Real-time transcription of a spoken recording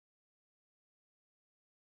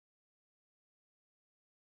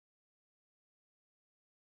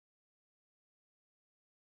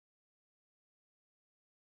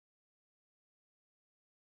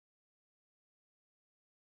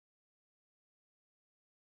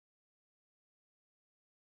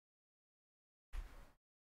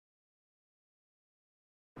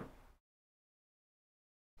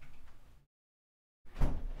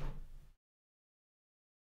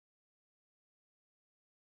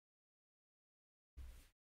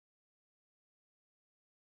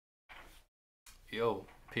Yo,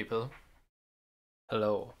 people.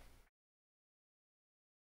 Hello.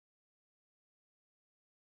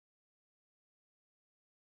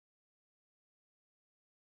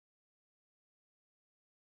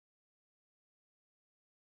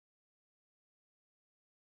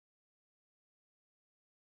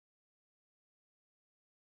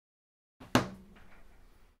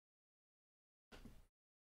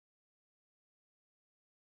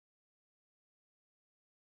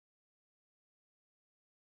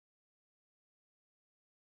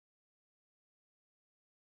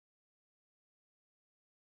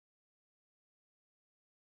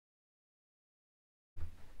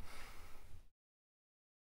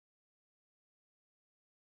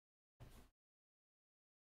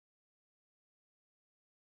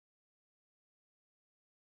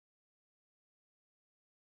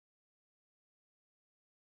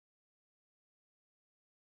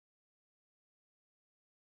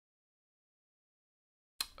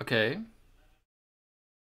 Okay.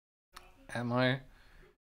 Am I?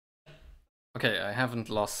 Okay, I haven't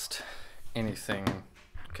lost anything.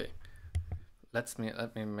 Okay. Let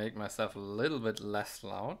me make myself a little bit less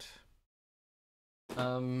loud.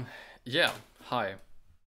 Um yeah, hi.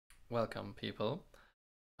 Welcome people.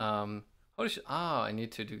 How should I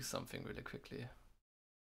need to do something really quickly.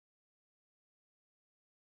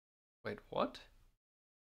 Wait, what?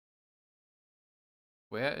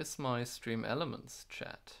 Where is my Stream Elements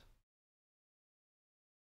chat?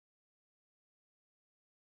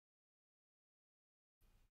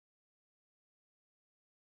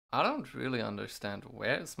 I don't really understand.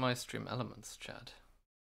 Where is my Stream Elements chat?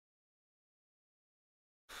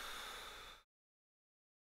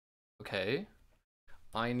 Okay.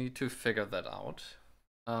 I need to figure that out.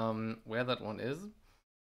 Where that one is.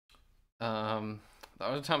 The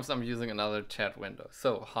other times I'm using another chat window.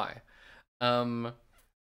 So, hi. Um,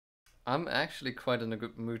 I'm actually quite in a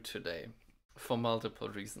good mood today for multiple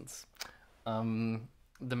reasons.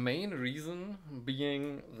 The main reason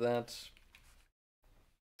being that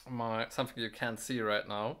something you can't see right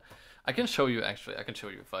now. I can show you actually. I can show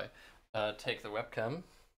you if I take the webcam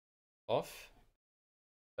off.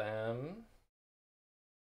 Bam.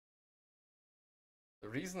 The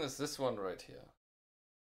reason is this one right here.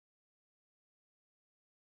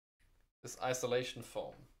 This isolation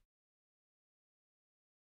foam.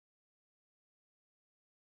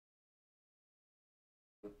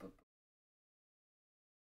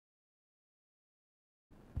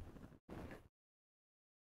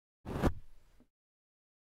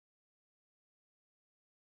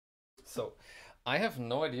 So, I have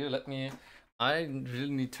no idea. I really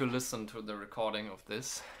need to listen to the recording of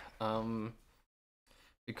this.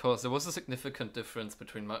 Because there was a significant difference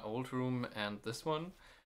between my old room and this one.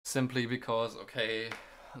 Simply because, okay,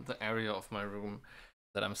 the area of my room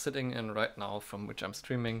that I'm sitting in right now, from which I'm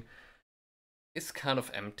streaming, is kind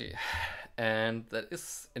of empty. And that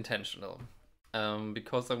is intentional.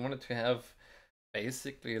 Because I wanted to have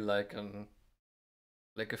basically like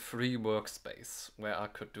a free workspace where I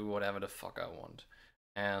could do whatever the fuck I want.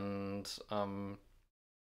 And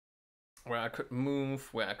where I could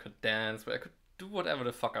move, where I could dance, where I could do whatever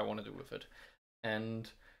the fuck I want to do with it.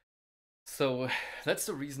 And so that's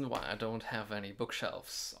the reason why I don't have any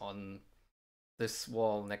bookshelves on this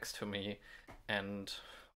wall next to me and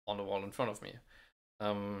on the wall in front of me.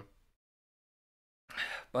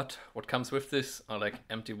 But what comes with this are like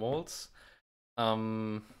empty walls.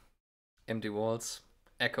 Empty walls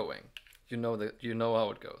echoing. You know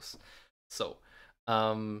how it goes. So,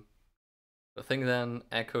 the thing then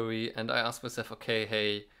echoey, and I asked myself, okay,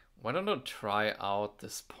 hey, why don't I try out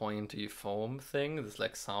this pointy foam thing? This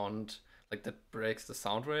like sound, like that breaks the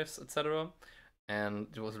sound waves, etc. And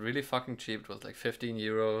it was really fucking cheap. It was like 15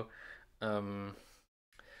 euro. Um,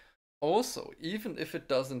 Also, even if it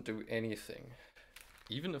doesn't do anything,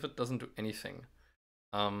 even if it doesn't do anything,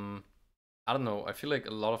 um, I don't know. I feel like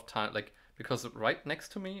a lot of time, like because right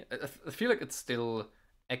next to me, I feel like it's still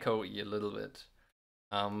echoey a little bit.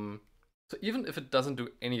 So even if it doesn't do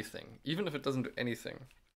anything,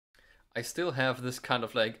 I still have this kind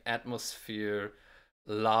of like atmosphere,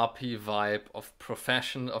 LARPy vibe of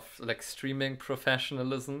of like streaming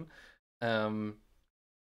professionalism. Um,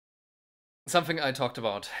 Something I talked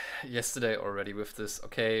about yesterday already with this.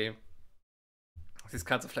 Okay, these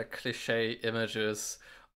kinds of like cliche images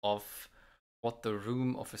of what the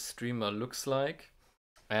room of a streamer looks like,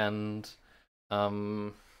 and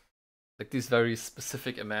um, like these very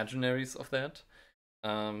specific imaginaries of that.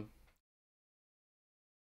 Um,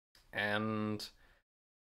 and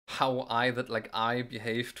how I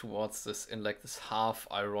behave towards this in like this half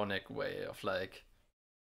ironic way of like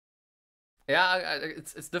Yeah,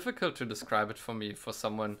 it's difficult to describe it for me, for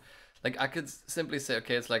someone. Like, I could simply say,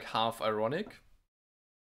 okay, it's like half ironic,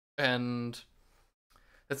 and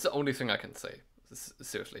that's the only thing I can say.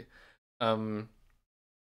 Seriously. Um,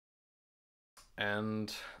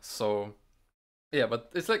 and so yeah,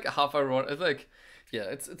 but it's like half ironic. It's like, yeah,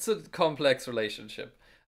 it's a complex relationship.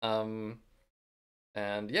 Um,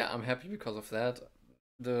 and yeah, I'm happy because of that.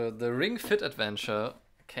 The Ring Fit adventure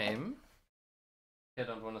came. I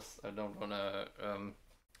don't wanna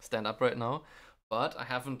stand up right now, but I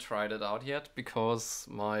haven't tried it out yet because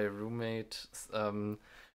my roommate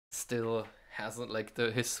still hasn't, like,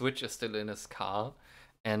 the his Switch is still in his car,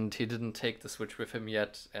 and he didn't take the Switch with him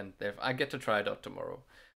yet, and I get to try it out tomorrow.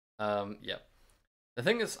 Yeah. The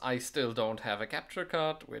thing is, I still don't have a capture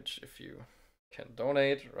card, which if you can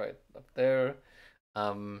donate right up there.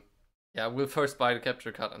 Um, yeah, we'll first buy the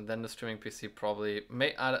capture card and then the streaming PC probably.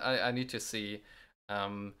 I need to see.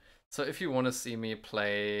 Um, so if you want to see me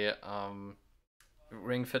play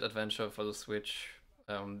Ring Fit Adventure for the Switch,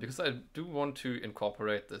 because I do want to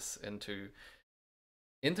incorporate this into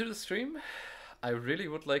the stream, I really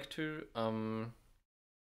would like to.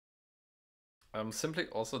 Simply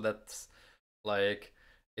also that's like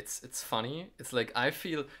it's funny. It's like I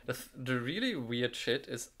feel the really weird shit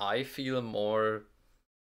is I feel more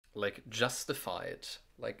like justified,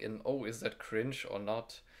 like in, oh, is that cringe or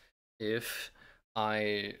not, if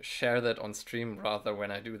I share that on stream rather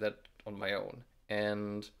when I do that on my own.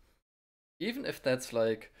 And even if that's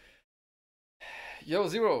like, yo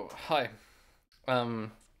Zero, hi.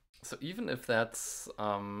 Um so even if that's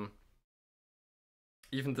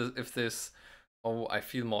if this, oh, I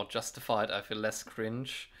feel more justified, I feel less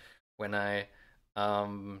cringe when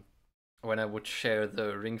um I would share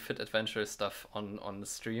the Ring Fit Adventure stuff on the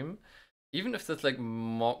stream. Even if that's like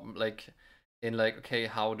more like in like, okay,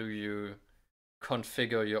 how do you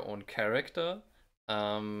configure your own character?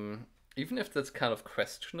 Even if that's kind of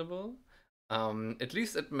questionable, at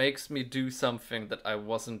least it makes me do something that I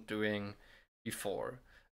wasn't doing before.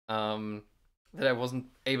 That I wasn't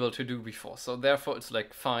able to do before. So therefore it's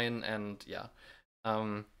like fine, and yeah.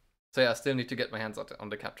 Um so yeah, I still need to get my hands on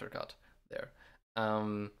the capture card there.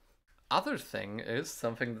 Other thing is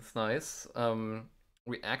something that's nice.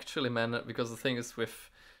 We actually managed, because the thing is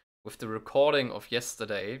with the recording of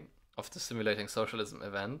yesterday of the Simulating Socialism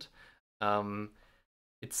event, um,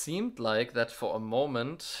 it seemed like that for a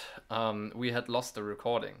moment we had lost the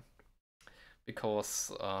recording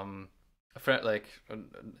because a friend like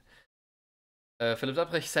Philip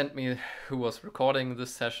Dabrecht sent me, who was recording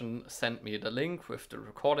this session, sent me the link with the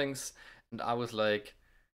recordings, and I was like,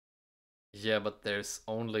 yeah, but there's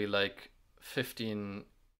only like 15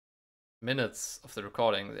 minutes of the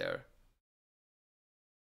recording there.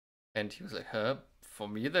 And he was like, huh? For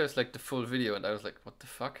me, there's like the full video. And I was like, what the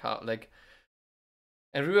fuck? How? Like,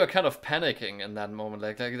 and we were kind of panicking in that moment,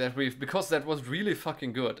 like that because that was really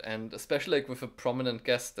fucking good. And especially like with a prominent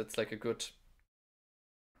guest, that's like a good,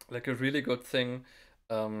 like a really good thing.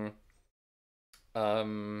 Um,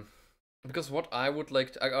 um, because what I would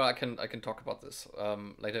like to, I can talk about this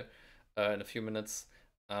later in a few minutes.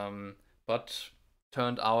 But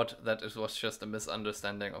turned out that it was just a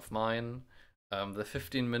misunderstanding of mine. The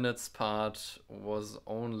 15 minutes part was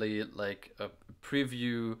only like a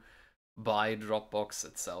preview by Dropbox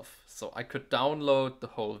itself. So I could download the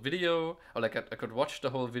whole video, or like I could watch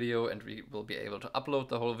the whole video, and we will be able to upload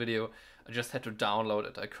the whole video. I just had to download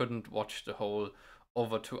it. I couldn't watch the whole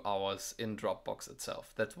over 2 hours in Dropbox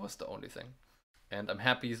itself. That was the only thing. And I'm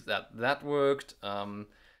happy that that worked.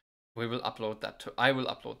 We will upload that to I will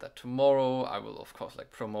upload that tomorrow. I will of course like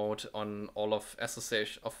promote on all of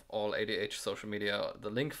association of all ADH social media the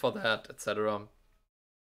link for that, etc.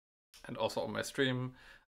 And also on my stream.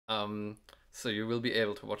 So you will be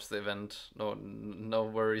able to watch the event. No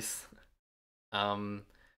worries.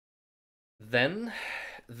 Then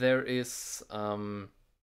there is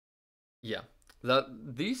yeah,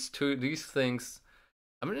 that these things.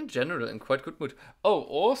 I'm in general in quite good mood. Oh,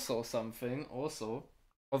 also something also,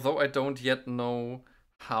 although I don't yet know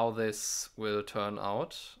how this will turn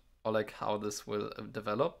out, or like how this will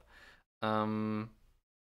develop. Um,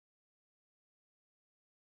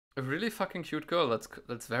 a really fucking cute girl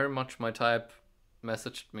that's very much my type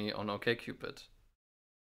messaged me on OkCupid,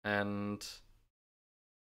 and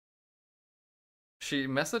she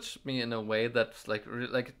messaged me in a way that like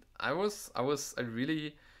I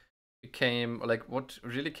really became, like, what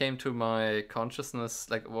really came to my consciousness,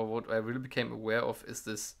 like what I really became aware of is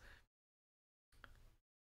this.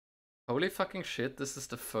 Holy fucking shit, this is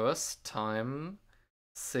the first time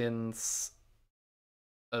since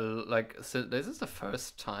this is the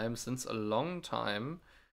first time since a long time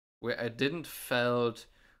where I didn't felt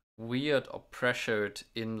weird or pressured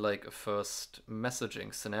in like a first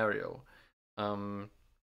messaging scenario. Um,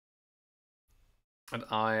 and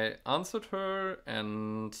I answered her,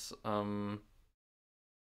 and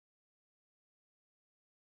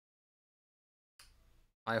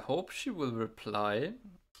I hope she will reply.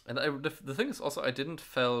 And the thing is also I didn't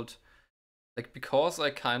felt like because I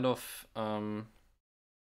kind of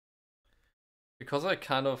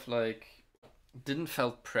like didn't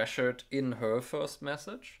felt pressured in her first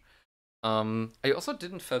message. I also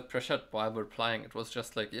didn't felt pressured while replying. It was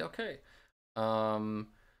just like, yeah, okay. Um,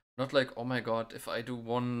 Not like, oh my god, if I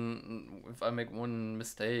make one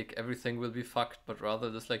mistake, everything will be fucked, but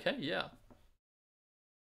rather just like, hey, yeah.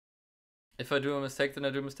 If I do a mistake, then I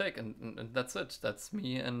do a mistake, and that's it. That's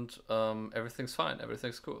me, and everything's fine,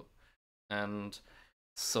 everything's cool. And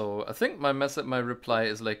so I think my reply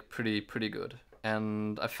is like pretty good,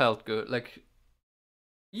 and I felt good. Like,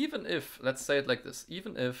 even if, let's say it like this,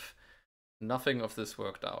 even if nothing of this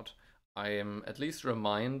worked out, I am at least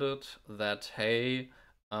reminded that, hey,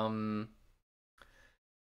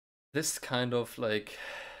 this kind of like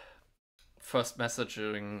first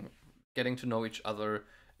messaging, getting to know each other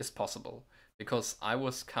is possible. Because I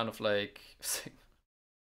was kind of like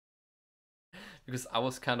because I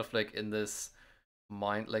was kind of like in this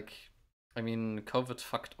mind, like, I mean, COVID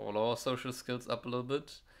fucked all our social skills up a little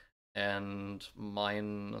bit, and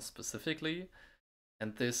mine specifically.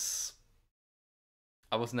 And this,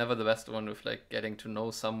 I was never the best one with like getting to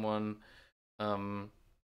know someone um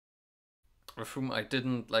with whom I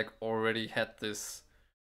didn't like already had this,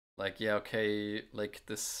 like, yeah, okay, like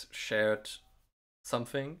this shared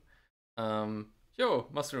something. Yo,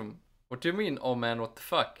 Mushroom, what do you mean? Oh man, what the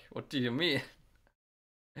fuck? What do you mean?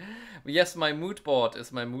 Yes, my mood board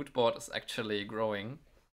is actually growing.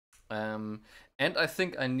 Um, and I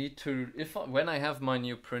think I need to, if when I have my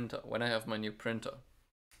new printer,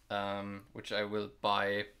 which I will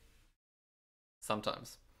buy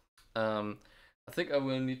sometimes. I think I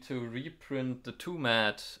will need to reprint the too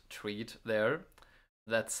mad tweet there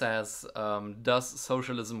that says, "Does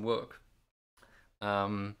socialism work?"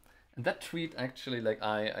 And that tweet actually, like,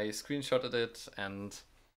 I screenshotted it, and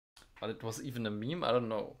but it was even a meme. I don't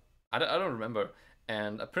know. I don't remember.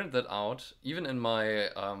 And I printed that out, even in my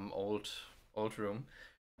old room,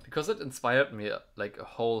 because it inspired me like a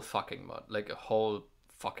whole fucking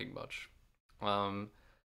much. Um,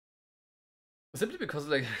 Simply because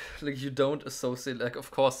like you don't associate, like, of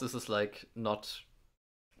course this is like not,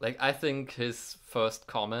 like, I think his first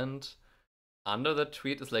comment under the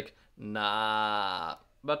tweet is like, nah,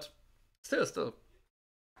 but still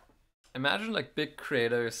imagine like big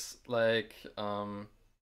creators, like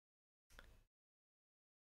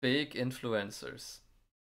big influencers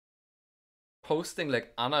posting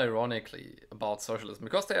like unironically about socialism,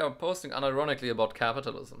 because they are posting unironically about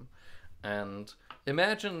capitalism. And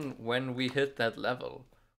imagine when we hit that level,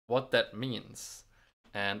 what that means.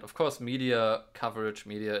 And of course, media coverage,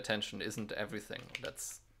 media attention isn't everything.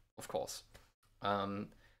 That's, of course. Um,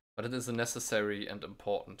 but it is a necessary and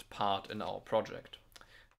important part in our project.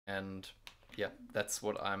 And yeah, that's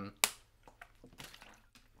what I'm.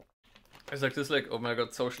 It's like this, like, oh my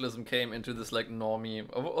god, socialism came into this like normie.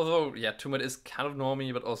 Although, yeah, Tumet is kind of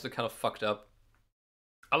normie, but also kind of fucked up.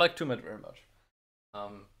 I like Tumet very much.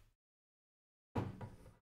 Um,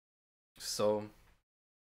 so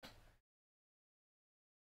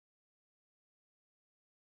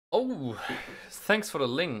Oh, thanks for the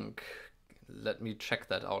link. Let me check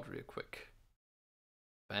that out real quick.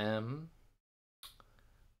 Bam.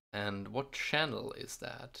 And what channel is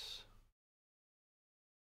that?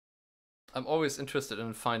 I'm always interested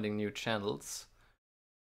in finding new channels.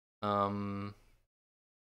 I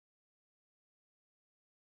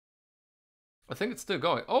think it's still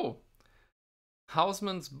going. Oh,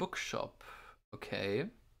 Hausman's Bookshop. Okay.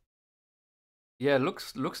 Yeah,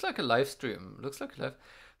 looks like a live stream. Looks like a live.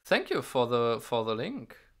 Thank you for the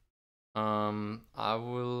link. I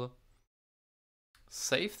will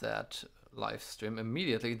save that live stream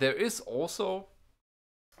immediately. There is also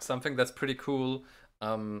something that's pretty cool.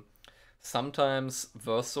 Sometimes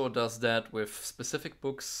Verso does that with specific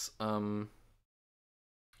books. Oh,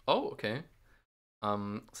 okay.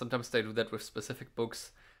 Sometimes they do that with specific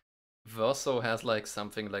books. Verso has like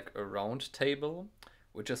something like a round table,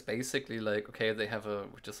 which is basically like, okay, they have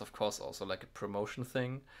which is of course also like a promotion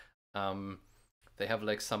thing. They have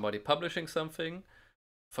like somebody publishing something.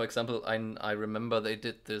 For example, I remember they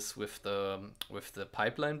did this with the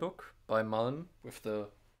Pipeline book by Mullen, with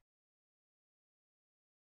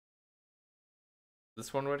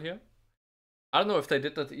this one right here. I don't know if they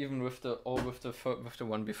did that even with the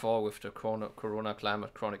one before, with the Corona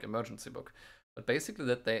Climate Chronic Emergency book, but basically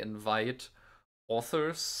that they invite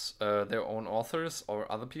authors, their own authors or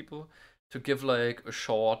other people, to give like a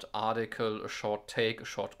short article, a short take, a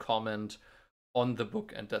short comment on the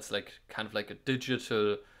book, and that's like kind of like a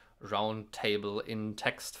digital round table in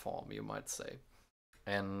text form, you might say,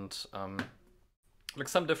 and like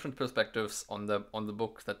some different perspectives on the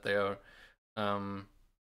book that they're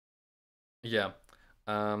yeah.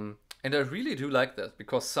 And I really do like that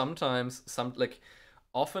because sometimes,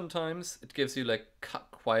 oftentimes it gives you like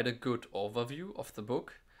quite a good overview of the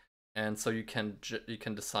book, and so you can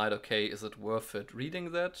decide, okay, is it worth it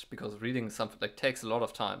reading that? Because reading something like takes a lot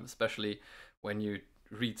of time, especially when you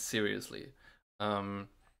read seriously. Um,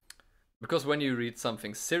 because when you read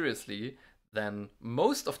something seriously, then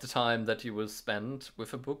most of the time that you will spend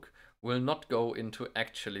with a book will not go into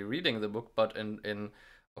actually reading the book, but in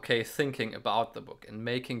okay, thinking about the book and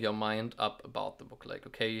making your mind up about the book. Like,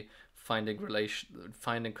 okay, finding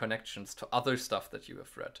connections to other stuff that you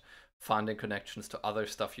have read, finding connections to other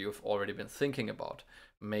stuff you've already been thinking about.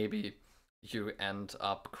 Maybe you end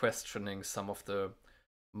up questioning some of the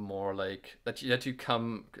more like that you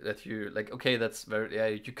like, okay, that's very, yeah,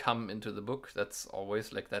 you come into the book, that's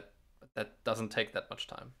always like that. That doesn't take that much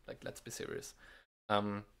time, like, let's be serious.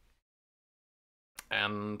 um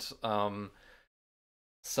and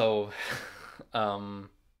so um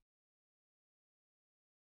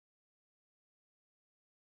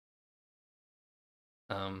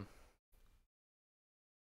um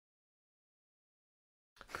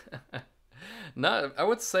no, I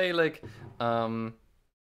would say like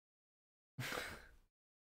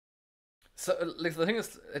so like the thing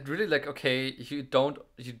is, it really like, okay, you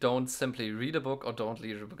don't simply read a book or don't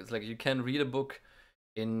read a book. It's like you can read a book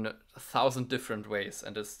in 1,000 different ways,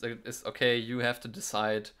 and it's okay, you have to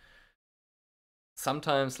decide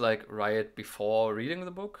sometimes like right before reading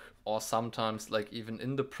the book, or sometimes like even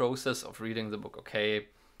in the process of reading the book, okay,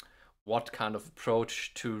 what kind of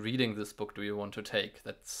approach to reading this book do you want to take?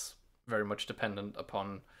 That's very much dependent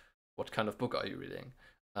upon what kind of book are you reading.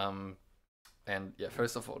 um and yeah,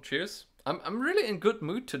 first of all, cheers. I'm really in good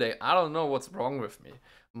mood today. I don't know what's wrong with me.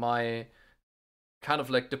 My kind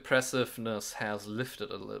of like depressiveness has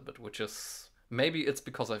lifted a little bit, which is, maybe it's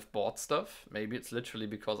because I've bought stuff, maybe it's literally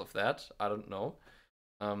because of that, I don't know.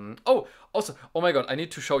 Oh, also, oh my god, I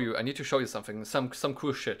need to show you. I need to show you something. Some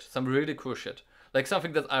cool shit. Some really cool shit. Like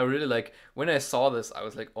something that I really like. When I saw this, I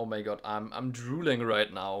was like, oh my god, I'm drooling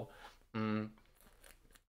right now. Mm.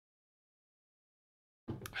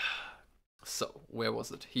 So where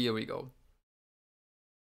was it? Here we go.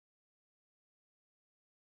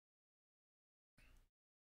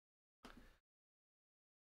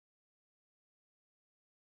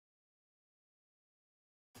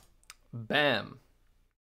 Bam.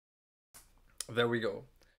 There we go.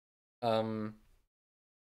 Um,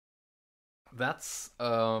 that's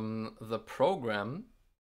the program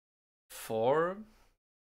for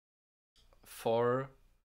for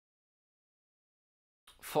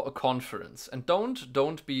for a conference. And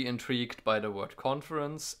don't be intrigued by the word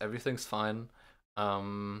conference. Everything's fine.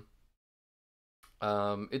 Um,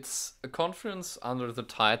 it's a conference under the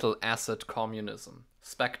title Acid Communism: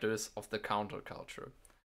 Specters of the Counterculture.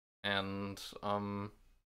 And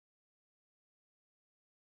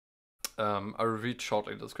I'll read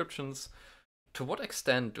shortly descriptions. To what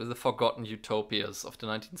extent do the forgotten utopias of the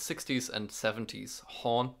 1960s and 70s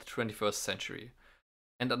haunt the 21st century?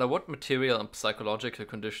 And under what material and psychological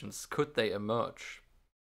conditions could they emerge?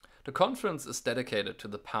 The conference is dedicated to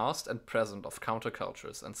the past and present of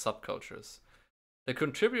countercultures and subcultures. The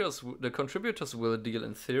contributors will deal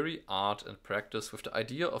in theory, art, and practice with the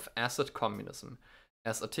idea of acid communism,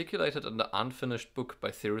 as articulated in the unfinished book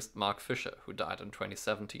by theorist Mark Fisher, who died in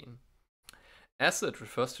 2017. Acid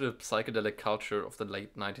refers to the psychedelic culture of the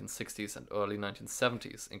late 1960s and early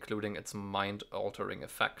 1970s, including its mind-altering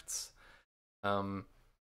effects.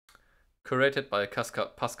 Curated by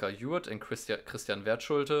Pascal Ewart and Christian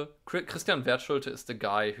Wertschulte. Christian Wertschulte is the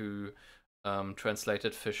guy who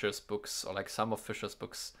translated Fisher's books, or like some of Fisher's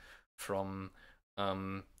books, from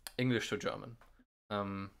English to German.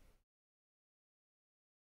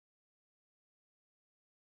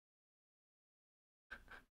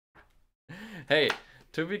 Hey,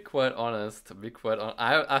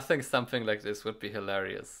 I think something like this would be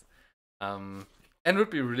hilarious, and would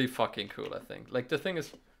be really fucking cool. I think. Like the thing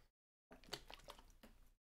is,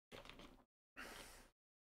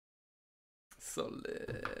 so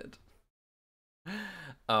lit.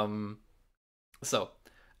 Um, so,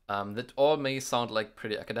 that all may sound like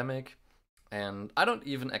pretty academic, and I don't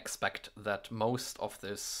even expect that most of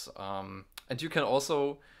this And you can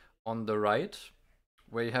also, on the right,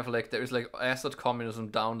 where you have like, there is like asset communism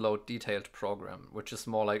download detailed program, which is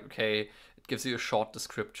more like, okay, it gives you a short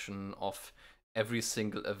description of every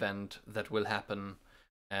single event that will happen.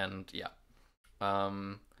 And yeah.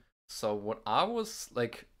 So what I was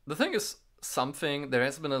like, the thing is, there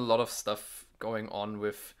has been a lot of stuff going on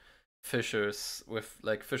with Fisher's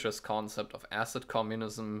concept of asset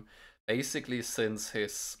communism, basically since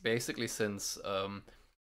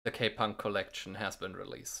the K-Punk collection has been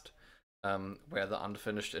released, where the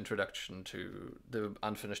unfinished introduction to the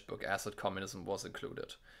unfinished book Asset Communism was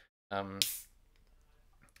included. And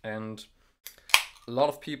a lot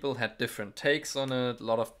of people had different takes on it. A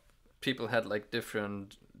lot of people had like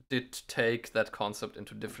did take that concept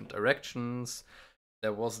into different directions.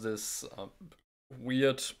 There was this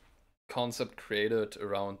weird concept created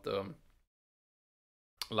around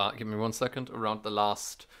give me 1 second, around the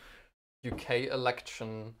last UK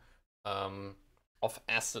election, of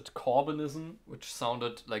acid Corbynism, which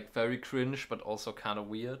sounded like very cringe but also kind of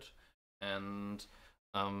weird, and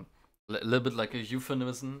a little bit like a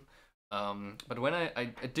euphemism. But when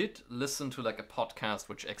I did listen to like a podcast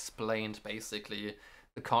which explained basically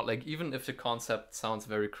like, even if the concept sounds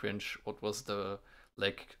very cringe, what was the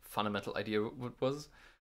like fundamental idea what was,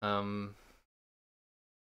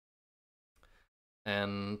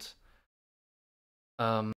 and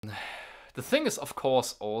the thing is, of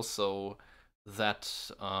course, also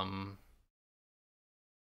that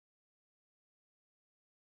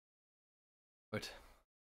wait.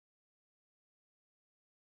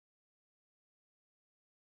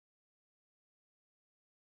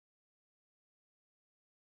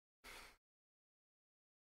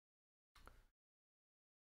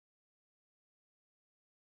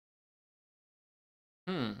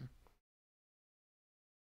 Hmm.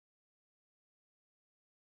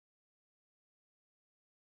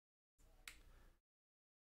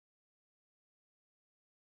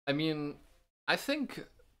 I mean, I think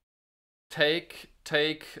take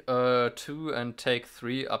 2 and take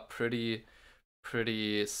 3 are pretty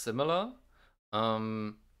similar.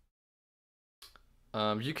 Um,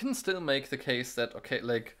 you can still make the case that, okay,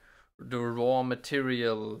 like the raw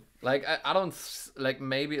material, like I don't like,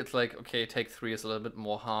 maybe it's like, okay, take 3 is a little bit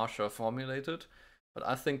more harsh or formulated, but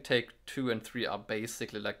I think take 2 and 3 are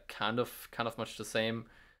basically like kind of much the same.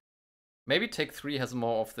 Maybe take 3 has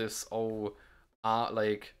more of this,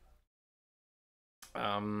 like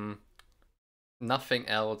um nothing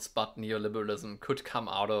else but neoliberalism could come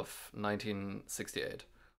out of 1968.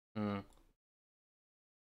 Mm.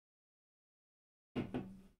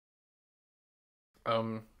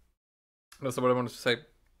 Um, that's what I wanted to say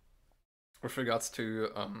with regards to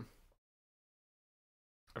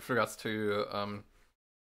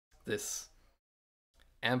this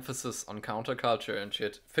emphasis on counterculture and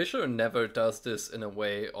shit. Fisher never does this in a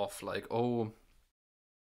way of like, oh,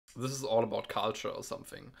 this is all about culture or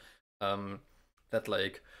something. That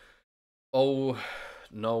like, oh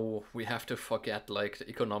no, we have to forget like the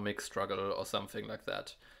economic struggle or something like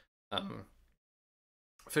that. Um,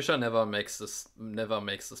 Fisher never makes this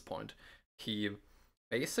point. He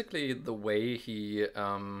basically, the way he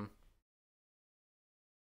um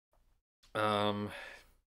the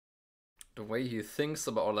way he thinks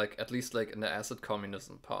about, like, at least like in the acid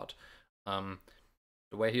communism part, um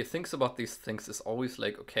the way he thinks about these things is always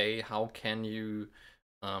like, okay, um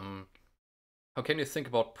how can you think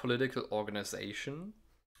about political organization,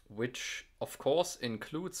 which of course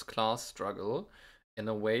includes class struggle, in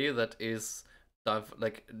a way that is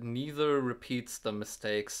like neither repeats the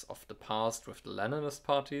mistakes of the past with the Leninist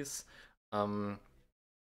parties, um,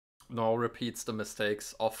 nor repeats the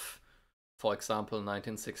mistakes of, for example,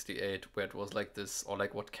 1968, where it was like this, or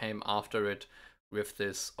like what came after it, with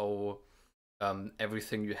this,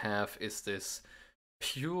 everything you have is this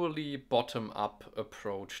purely bottom up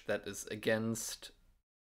approach that is against.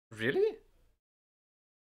 Really?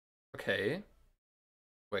 Okay.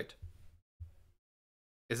 Wait.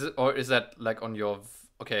 Is it, or is that like on your.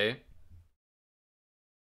 Okay.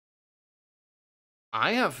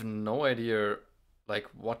 I have no idea, like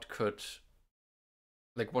what could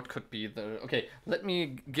be the. Okay, let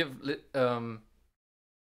me get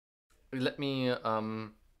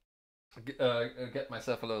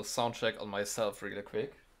myself a little sound check on myself really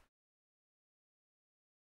quick.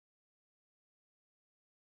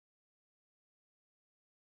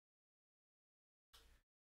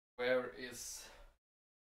 Where is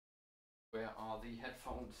where are the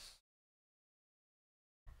headphones?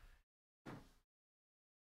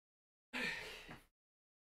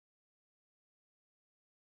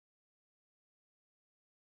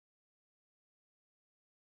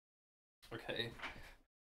 Okay.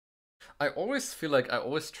 I always feel like I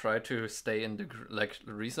always try to stay in the like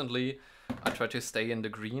recently I try to stay in the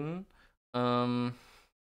green. Um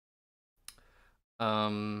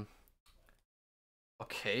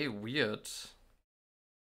okay, weird.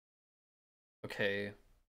 Okay.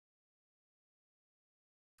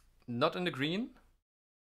 Not in the green?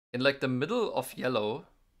 In like the middle of yellow.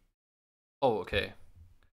 Oh, okay.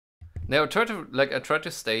 Now I try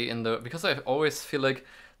to stay in the because I always feel like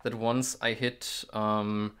that once I hit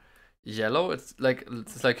yellow, it's like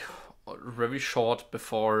very short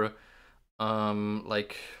before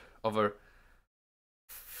like over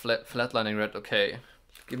flatlining red. Okay,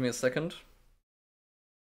 give me a second.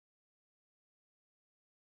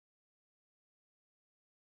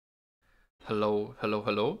 Hello, hello,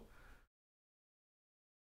 hello.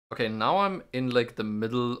 Okay, now I'm in like the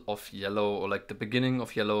middle of yellow or like the beginning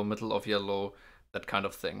of yellow, middle of yellow, that kind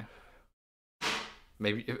of thing.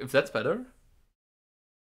 Maybe if that's better.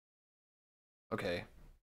 Okay.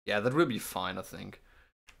 Yeah, that will be fine, I think.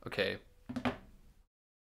 Okay.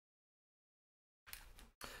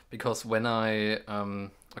 Because when I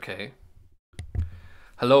okay.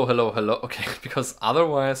 Hello, hello, hello. Okay, because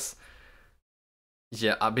otherwise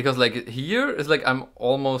yeah, because like here is like I'm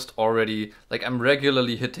almost already like I'm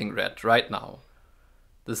regularly hitting red right now.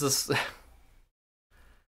 This is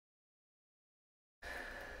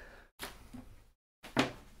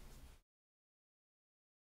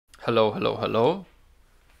hello, hello, hello.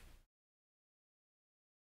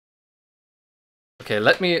 Okay,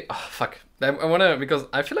 let me fuck. I wanna because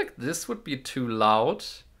I feel like this would be too loud.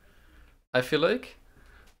 I feel like.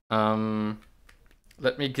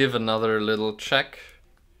 Let me give another little check.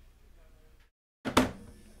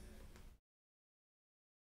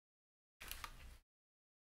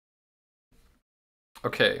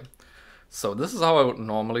 Okay, so this is how I would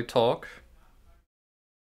normally talk.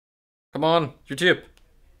 Come on, YouTube.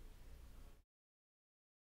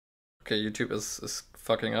 Okay, YouTube is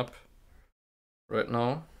fucking up right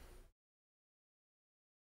now.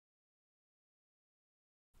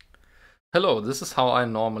 Hello, this is how I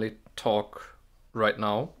normally talk right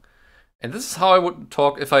now. And this is how I would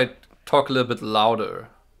talk if I talk a little bit louder.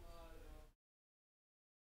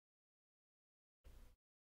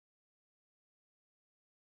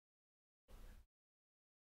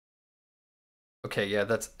 Okay, yeah,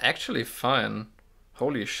 that's actually fine.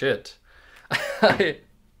 Holy shit. Like,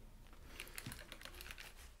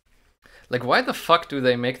 why the fuck do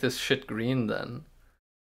they make this shit green then?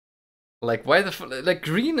 Like, why the like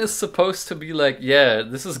green is supposed to be like, yeah,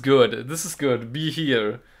 this is good, be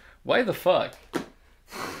here. Why the fuck?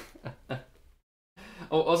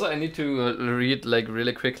 Oh, also I need to read like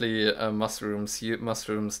really quickly Mushroom's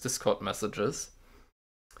Discord messages.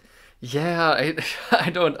 Yeah, I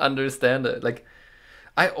don't understand it. Like,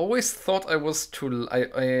 I always thought I was too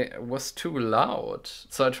loud,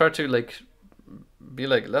 so I try to like be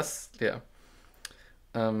like less. Yeah.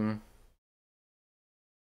 Um.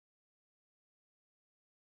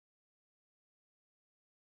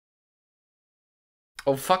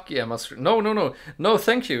 Oh fuck yeah, mushroom. No, no, no, no.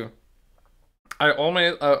 Thank you. I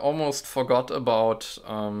almost forgot about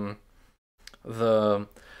the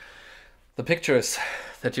the pictures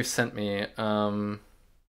that you've sent me.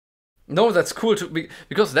 No, that's cool too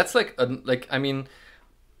because that's like I mean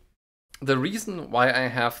the reason why I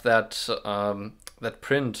have that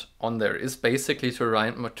print on there is basically to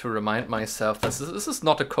remind myself this is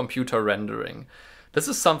not a computer rendering. This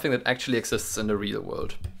is something that actually exists in the real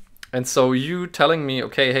world. And so you telling me,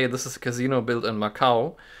 okay, hey, this is a casino built in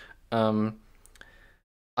Macau.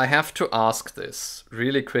 I have to ask this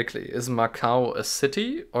really quickly. Is Macau a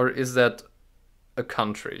city or is that a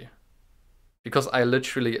country? Because I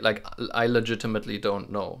literally, like, I legitimately don't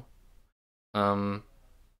know. I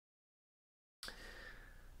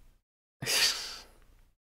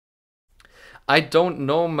don't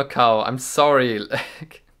know Macau. I'm sorry.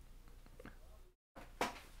 Like,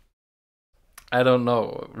 I don't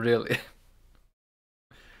know, really.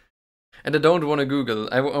 And I don't want to Google.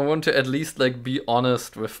 I want to at least like be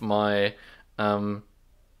honest with my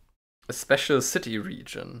special city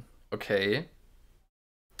region. Okay.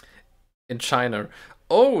 In China.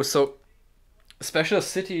 Oh, so special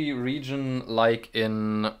city region like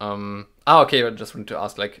in okay, I just want to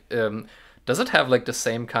ask like does it have like the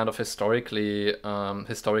same kind of historical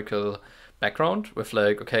background with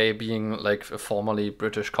like okay being like a formerly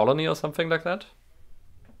British colony or something like that?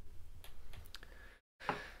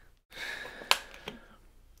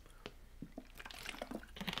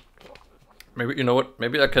 Maybe you know what?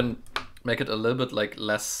 Maybe I can make it a little bit like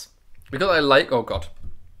less because I like oh god.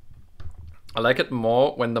 I like it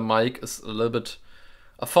more when the mic is a little bit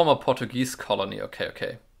a former Portuguese colony. Okay,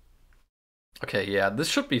 okay. Okay, yeah, this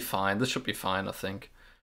should be fine. This should be fine, I think.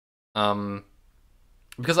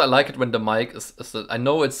 Because I like it when the mic is I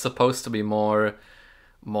know it's supposed to be more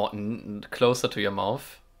closer to your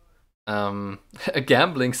mouth. A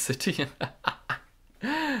gambling city.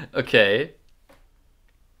 Okay.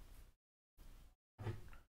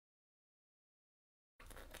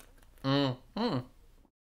 Mm.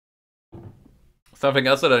 Something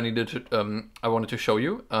else that I needed to I wanted to show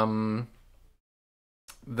you.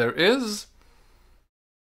 There is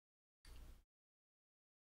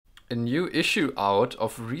a new issue out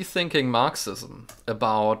of Rethinking Marxism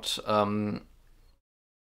about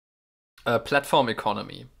a platform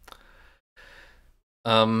economy.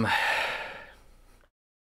 I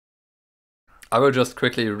will just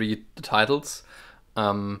quickly read the titles.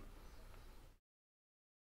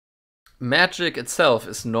 Magic itself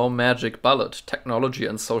is no magic bullet, technology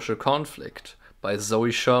and social conflict by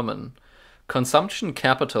Zoe Sherman. Consumption,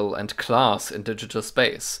 capital and class in digital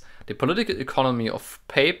space. The political economy of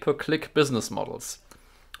pay-per-click business models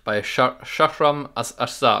by Shahram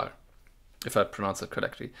Azhar, if I pronounce it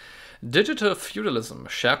correctly. Digital feudalism,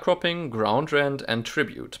 sharecropping, ground rent and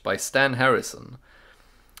tribute by Stan Harrison.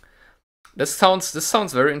 This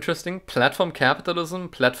sounds very interesting. Platform capitalism,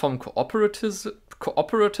 platform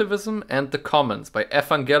cooperativism, and the commons by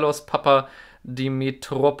Evangelos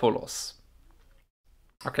Papadimitriopoulos.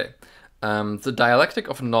 Okay. The Dialectic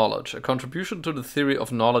of Knowledge, a contribution to the theory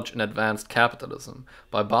of knowledge in advanced capitalism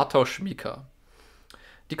by Bartosz Mika.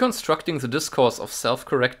 Deconstructing the discourse of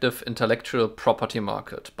self-corrective intellectual property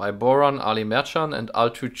market by Boran Ali Merchan and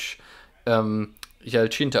Altuch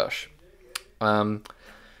Yelchintas.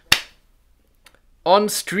 On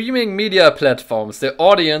streaming media platforms, the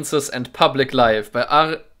audiences and public life by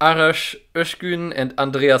Arash Özgün and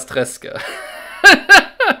Andreas Treske.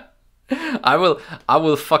 I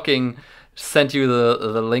will fucking send you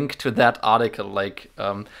the link to that article, like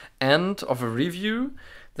end of a review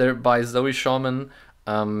there by Zoe Sherman.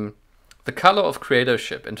 The Color of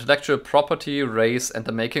Creatorship, Intellectual Property, Race and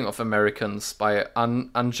the Making of Americans by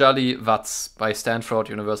Anjali Watts by Stanford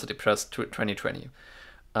University Press 2020.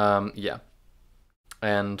 Yeah.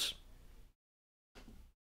 And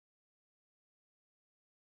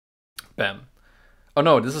bam. Oh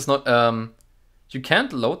no, this is not you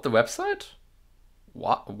can't load the website?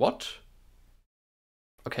 What?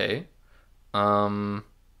 Okay.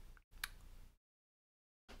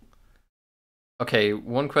 Okay,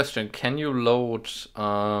 one question. Can you load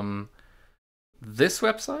this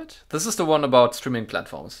website? This is the one about streaming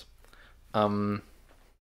platforms. You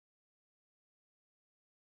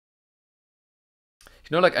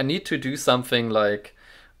know, like I need to do something like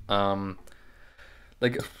a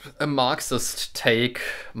Marxist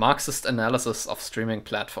analysis of streaming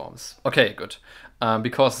platforms. Okay, good.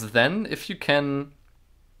 Because then if you can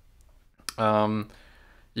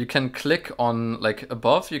click on, like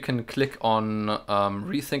above, you can click on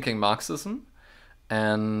Rethinking Marxism,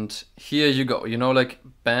 and here you go. You know, like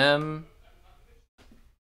bam.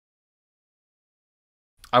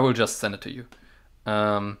 I will just send it to you.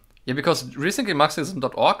 Yeah, because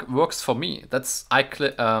rethinkingmarxism.org works for me. That's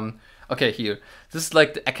okay, here. This is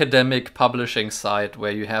like the academic publishing site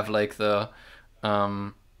where you have like the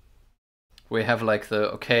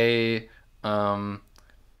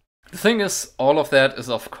the thing is, all of that is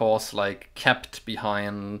of course like kept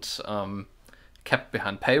behind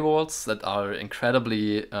paywalls that are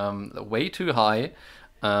incredibly way too high.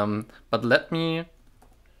 But let me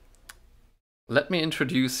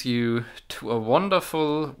introduce you to a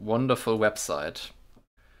wonderful, wonderful website.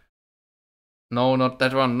 No, not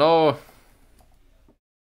that one, no.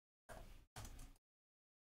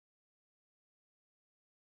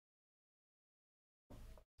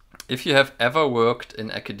 If you have ever worked in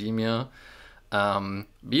academia,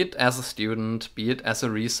 be it as a student, be it as a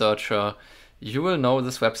researcher, you will know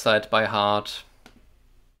this website by heart.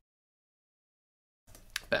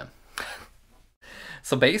 Bam.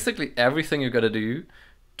 So basically everything you gotta do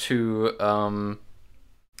to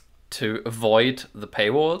avoid the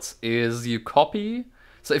paywalls is you copy.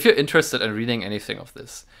 So if you're interested in reading anything of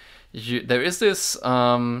this, there is this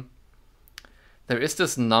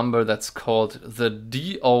number that's called the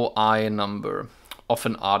DOI number of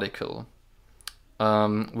an article,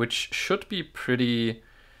 which should be pretty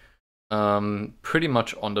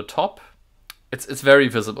much on the top. It's very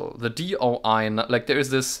visible. The DOI, like there is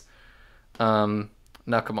this.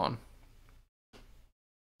 Now come on.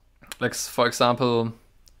 Like for example,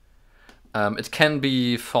 it can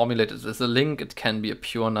be formulated as a link. It can be a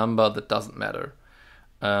pure number. That doesn't matter.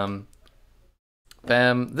 Bam.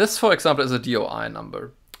 This, for example, is a DOI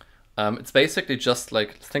number. It's basically just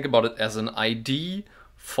like, think about it as an ID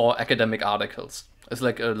for academic articles. It's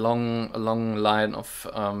like a long line of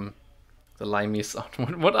the limeys.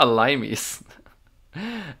 What are limeys?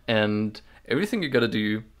 And everything you gotta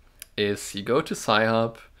do is you go to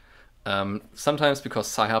Sci-Hub. Sometimes because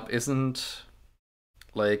Sci-Hub isn't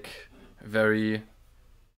like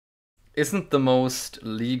isn't the most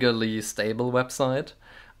legally stable website,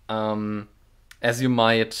 as you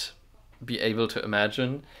might be able to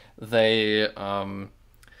imagine. They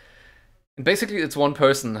basically it's one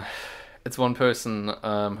person. It's one person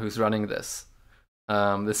who's running this.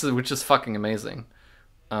 Which is fucking amazing.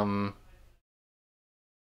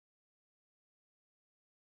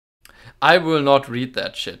 I will not read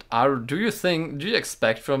that shit. Do you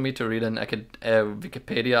expect from me to read a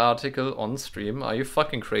Wikipedia article on stream? Are you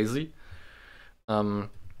fucking crazy? So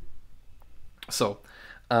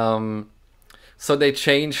they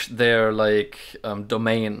change their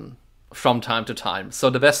domain from time to time.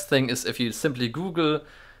 So the best thing is if you simply Google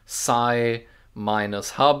sci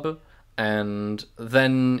 -hub, and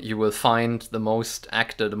then you will find the most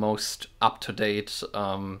active, the most up-to-date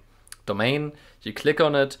domain. You click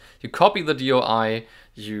on it, you copy the DOI,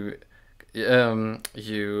 you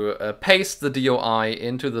paste the DOI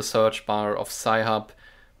into the search bar of Sci-Hub.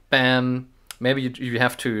 Bam. Maybe you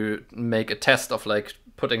have to make a test of like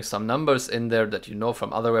putting some numbers in there that you know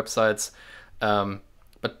from other websites,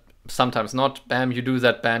 but sometimes not. Bam, you do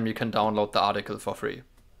that. Bam, you can download the article for free.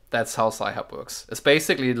 That's how Sci-Hub works. It's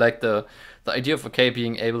basically like the idea of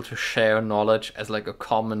being able to share knowledge as like a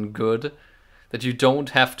common good that you don't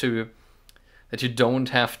have to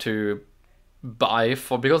buy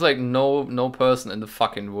for, because like no person in the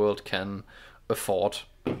fucking world can afford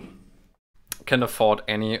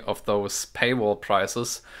any of those paywall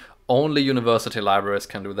prices. Only university libraries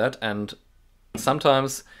can do that, and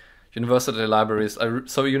sometimes university libraries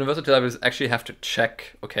actually have to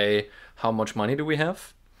check, okay, how much money do we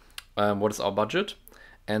have? What is our budget?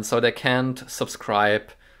 And so they can't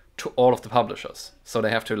subscribe to all of the publishers. So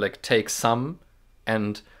they have to like take some,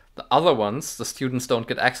 and the other ones the students don't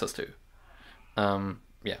get access to.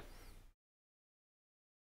 Yeah.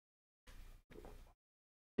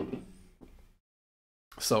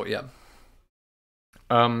 So yeah.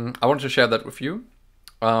 I wanted to share that with you.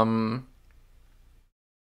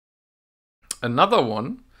 Another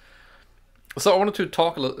one. So I wanted to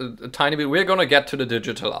talk a tiny bit. We're gonna get to the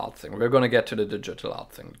digital art thing.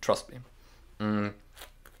 Trust me.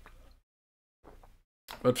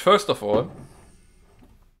 But first of all,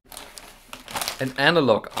 an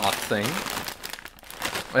analog art thing.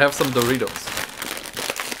 I have some Doritos.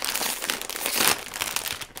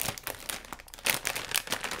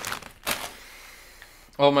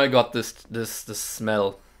 Oh my god, this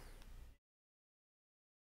smell.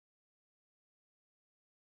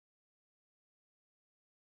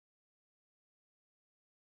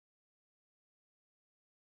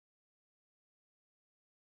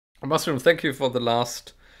 Mushroom, thank you for the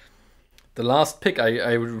last pick.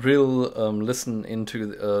 I will listen into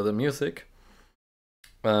the music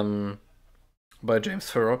by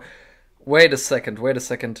James Farrow. Wait a second.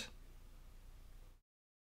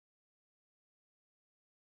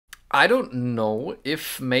 I don't know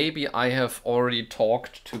if maybe I have already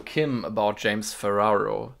talked to Kim about James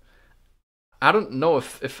Ferraro. I don't know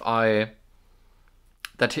if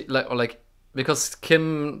because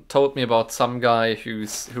Kim told me about some guy by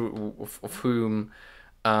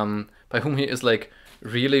whom he is like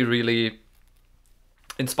really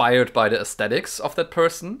inspired by the aesthetics of that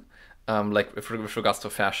person, like with regards to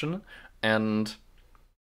fashion. And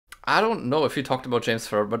I don't know if he talked about James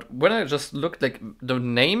Ferraro, but when I just looked, like the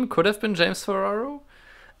name could have been James Ferraro,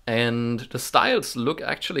 and the styles look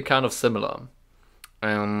actually kind of similar.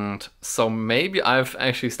 And so maybe I've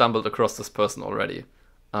actually stumbled across this person already.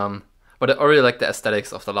 But I already like the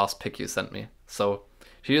aesthetics of the last pic you sent me. So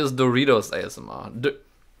here's Doritos ASMR.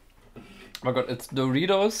 Oh my god, it's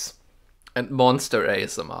Doritos and Monster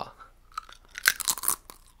ASMR.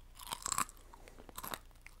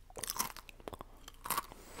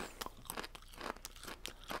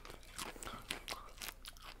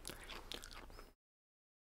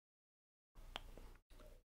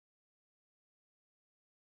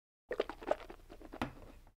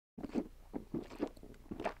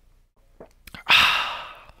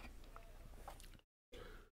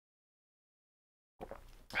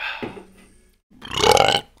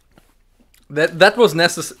 That was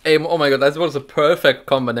necessary. Oh my god, that was a perfect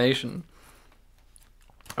combination.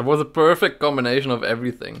 It was a perfect combination of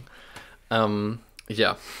everything.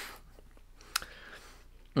 Yeah.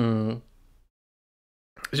 You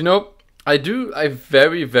know, I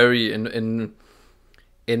very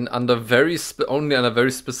in only under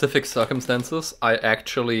very specific circumstances, I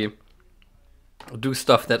actually do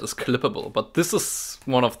stuff that is clippable. But this is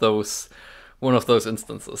one of those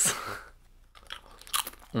instances.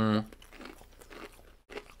 mm.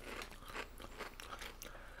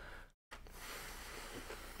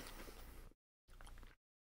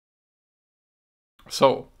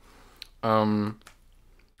 So,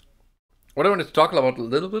 what I wanted to talk about a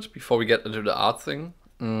little bit before we get into the art thing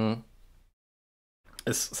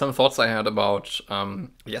is some thoughts I had about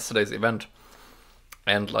yesterday's event.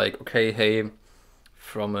 And like, okay, hey,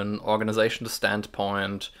 from an organizational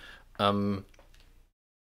standpoint, like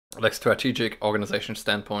strategic organization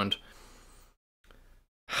standpoint,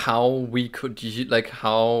 how we could like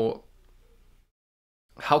how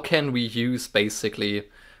can we use basically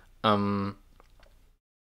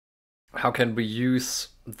how can we use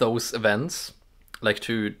those events like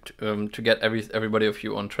to get everybody of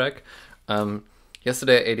you on track.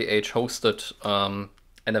 Yesterday ADH hosted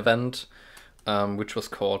an event which was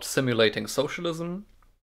called Simulating Socialism,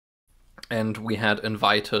 and we had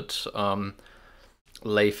invited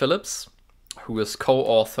Leigh Phillips, who is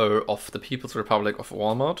co-author of The People's Republic of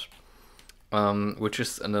Walmart, which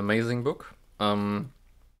is an amazing book. And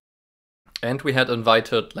we had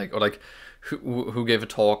invited who gave a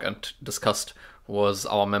talk and discussed was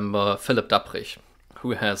our member Philipp Dapprich,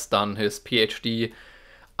 who has done his PhD.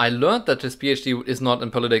 I learned that his PhD is not in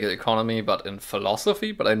political economy, but in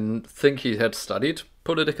philosophy, but I think he had studied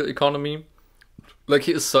political economy. Like,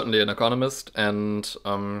 he is certainly an economist, and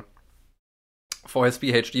for his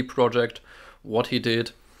PhD project, what he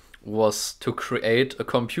did was to create a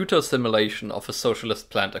computer simulation of a socialist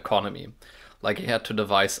planned economy. Like, he had to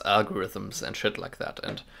devise algorithms and shit like that.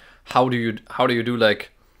 And how do you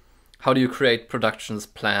create productions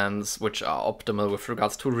plans which are optimal with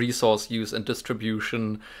regards to resource use and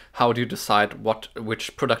distribution? How do you decide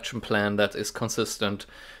which production plan that is consistent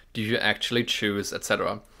do you actually choose,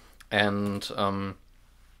 etc.? And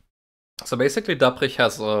so basically Dapprich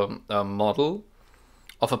has a model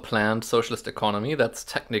of a planned socialist economy that's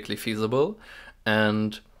technically feasible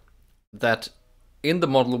and that in the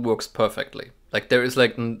model works perfectly. Like, there is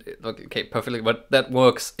okay, perfectly, but that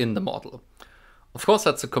works in the model. Of course,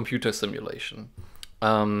 that's a computer simulation.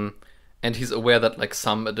 And he's aware that like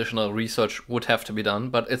some additional research would have to be done,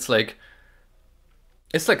 but it's like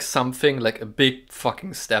something like a big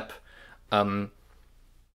fucking step,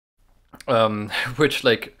 which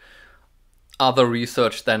like other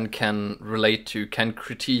research then can relate to, can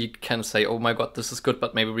critique, can say, oh my god, this is good,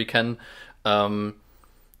 but maybe we can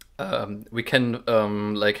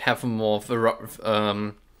like have more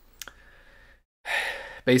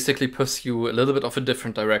basically pursue a little bit of a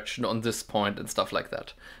different direction on this point and stuff like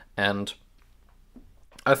that. And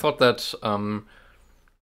I thought that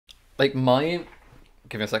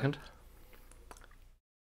give me a second.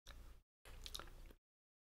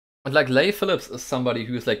 And like, Leigh Phillips is somebody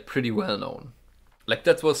who is like pretty well known. Like,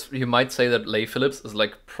 that was, you might say that Leigh Phillips is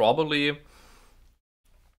like probably,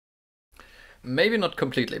 maybe not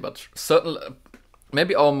completely, but certainly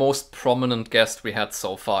maybe our most prominent guest we had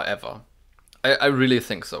so far ever. I really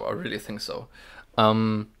think so. I really think so.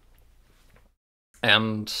 I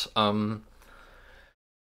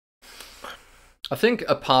think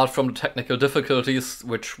apart from the technical difficulties,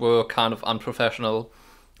 which were kind of unprofessional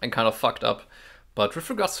and kind of fucked up, but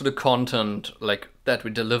with regards to the content like that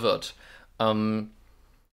we delivered, I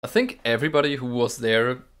think everybody who was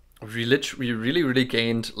there really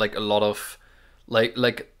gained like a lot of like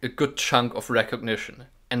a good chunk of recognition,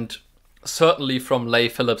 and certainly from Leigh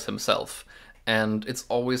Phillips himself. And it's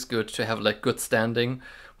always good to have like good standing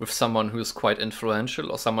with someone who's quite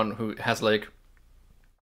influential, or someone who has like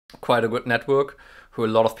quite a good network, who a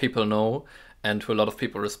lot of people know and who a lot of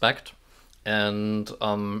people respect. And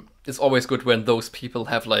it's always good when those people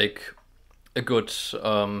have like a good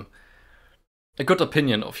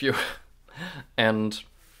opinion of you. And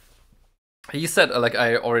he said, like,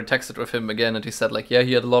 I already texted with him again, and he said like, yeah,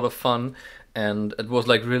 he had a lot of fun and it was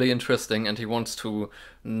like really interesting, and he wants to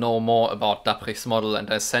know more about Dapprich's model.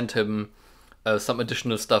 And I sent him some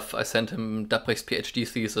additional stuff. I sent him Dapprich's PhD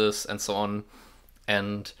thesis and so on.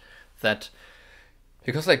 And that,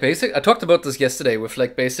 because like I talked about this yesterday with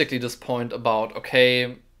like basically this point about,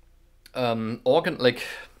 okay,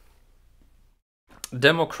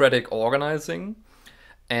 democratic organizing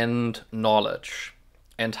and knowledge,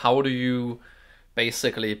 and how do you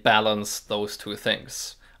basically balance those two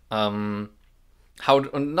things?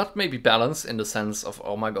 Not maybe balance in the sense of,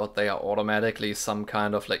 oh my god, they are automatically some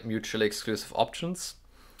kind of like mutually exclusive options,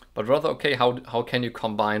 but rather, okay, how can you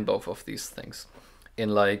combine both of these things in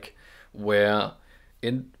like where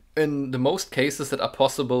in in the most cases that are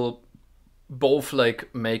possible, both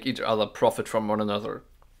like make each other profit from one another.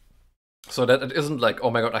 So that it isn't like,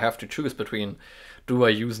 oh my god, I have to choose between, do I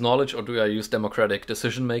use knowledge or do I use democratic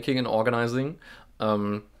decision making and organizing?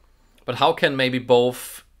 But how can maybe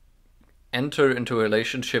both enter into a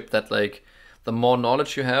relationship that like the more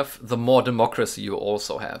knowledge you have, the more democracy you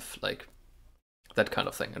also have, like that kind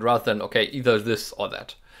of thing. And rather than okay, either this or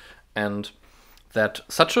that, and that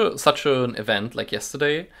such an event like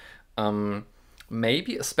yesterday,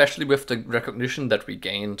 maybe especially with the recognition that we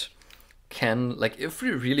gained, can like if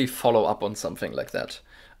we really follow up on something like that,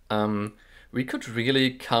 we could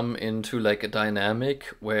really come into like a dynamic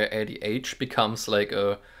where ADH becomes like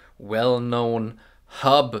a well-known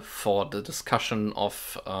hub for the discussion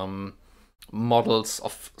of models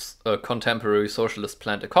of contemporary socialist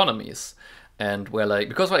planned economies, and where like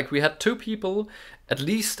because like we had two people, at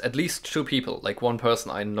least two people, like one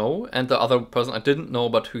person I know and the other person I didn't know,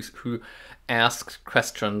 but who asked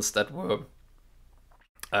questions that were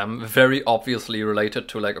very obviously related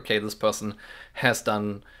to like, okay, this person has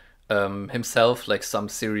done himself like some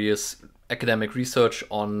serious academic research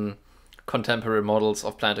on contemporary models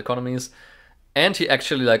of planned economies. And he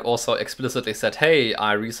actually like also explicitly said, hey,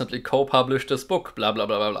 I recently co-published this book, blah, blah,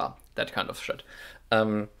 blah, blah, blah. That kind of shit.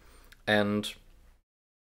 And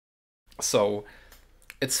so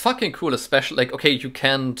it's fucking cool, especially like, okay, you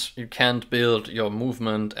can't build your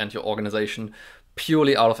movement and your organization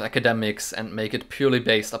purely out of academics and make it purely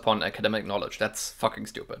based upon academic knowledge. That's fucking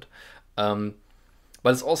stupid. But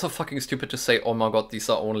it's also fucking stupid to say, oh my god, these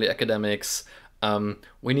are only academics.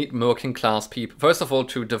 We need working class people. First of all,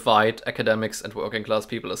 to divide academics and working class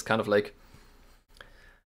people is kind of like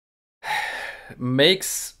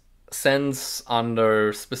makes sense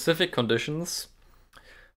under specific conditions,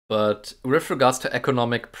 but with regards to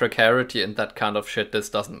economic precarity and that kind of shit, this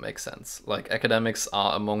doesn't make sense. Like, academics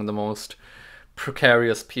are among the most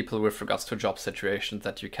precarious people with regards to job situations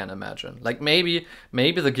that you can imagine. Like, maybe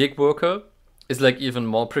the gig worker is like even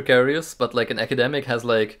more precarious, but like an academic has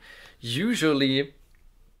like usually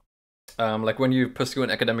like when you pursue an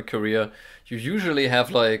academic career, you usually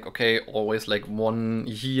have like, okay, always like 1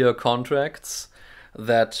 year contracts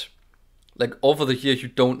that like over the year you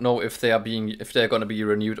don't know if they're going to be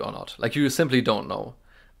renewed or not. Like, you simply don't know.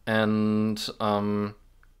 And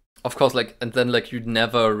of course, like, and then like you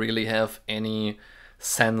never really have any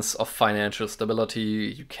sense of financial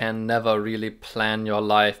stability. You can never really plan your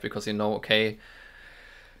life because you know, okay,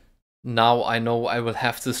 now I know I will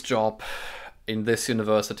have this job in this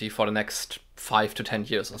university for the next 5 to 10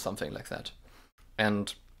 years or something like that.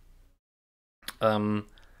 And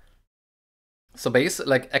so basically,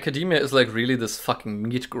 like, academia is like really this fucking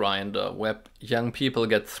meat grinder where young people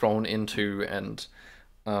get thrown into, and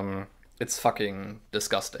it's fucking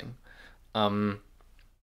disgusting. And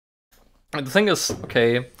the thing is,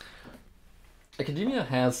 okay, academia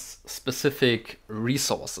has specific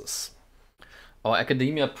resources. Or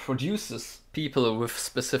academia produces people with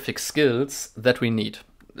specific skills that we need.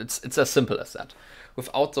 It's as simple as that.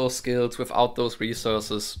 Without those skills, without those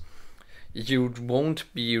resources, you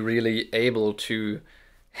won't be really able to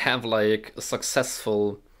have like a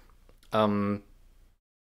successful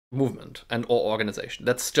movement and or organization.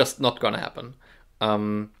 That's just not gonna happen.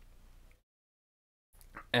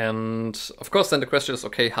 And of course, then the question is,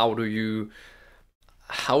 okay, how do you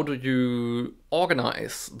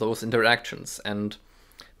organize those interactions? And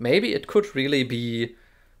maybe it could really be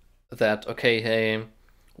that, okay, hey,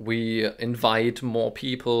 we invite more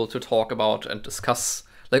people to talk about and discuss,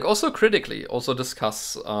 like, also critically, also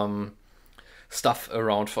discuss stuff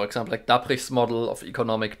around, for example, like Dabrich's model of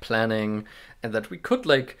economic planning, and that we could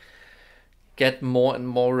like get more and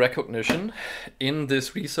more recognition in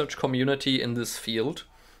this research community, in this field,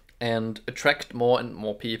 and attract more and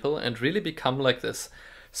more people, and really become like this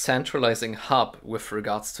centralizing hub with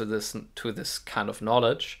regards to this kind of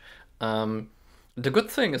knowledge. The good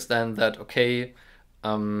thing is then that, okay,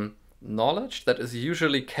 knowledge that is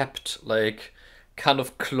usually kept like kind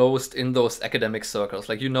of closed in those academic circles.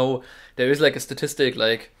 Like, you know, there is like a statistic,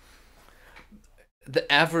 like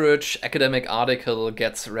the average academic article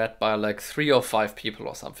gets read by like 3 or 5 people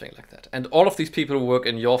or something like that. And all of these people who work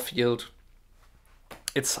in your field.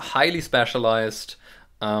 It's highly specialized.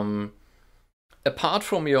 Apart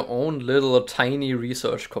from your own little tiny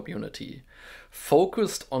research community,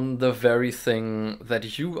 focused on the very thing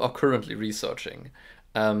that you are currently researching,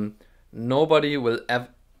 nobody will ever,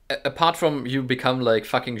 apart from you become like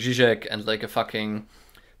fucking Zizek and like a fucking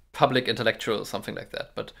public intellectual or something like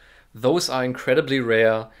that. But those are incredibly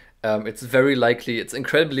rare. It's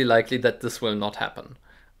incredibly likely that this will not happen.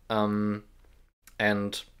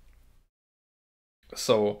 And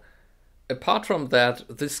So apart from that,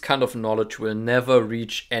 this kind of knowledge will never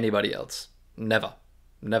reach anybody else. Never.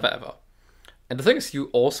 Never ever. And the thing is, you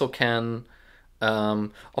also can,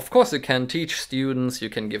 of course, you can teach students, you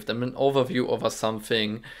can give them an overview over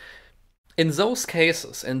something. In those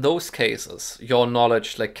cases, your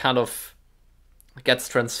knowledge like kind of gets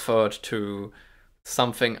transferred to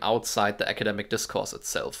something outside the academic discourse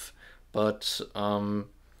itself. But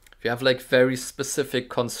if you have like very specific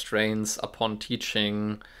constraints upon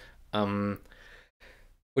teaching,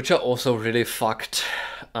 which are also really fucked,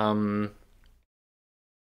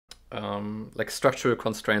 like structural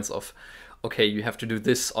constraints of, okay, you have to do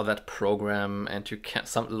this or that program, and you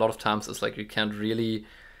can't. A lot of times it's like you can't really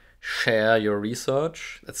share your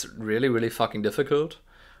research. That's really really fucking difficult.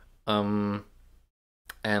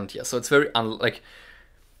 And yeah, so it's very like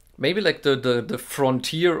maybe like the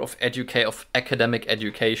frontier of academic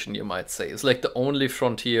education, you might say, is like the only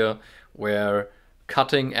frontier where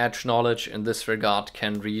cutting edge knowledge in this regard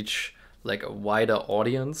can reach like a wider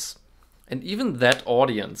audience. And even that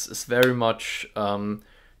audience is very much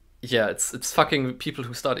yeah, it's fucking people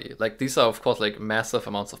who study. Like these are of course like massive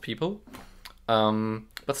amounts of people.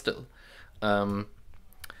 But still.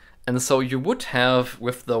 And so you would have,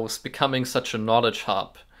 with those becoming such a knowledge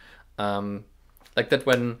hub, like that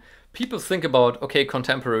when people think about, okay,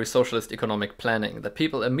 contemporary socialist economic planning, that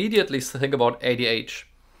people immediately think about ADH.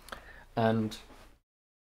 And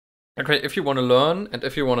okay, if you want to learn and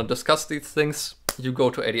if you want to discuss these things, you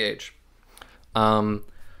go to ADH. And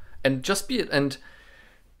just be it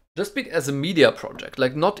as a media project.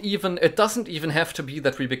 Like not even, it doesn't even have to be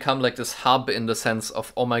that we become like this hub in the sense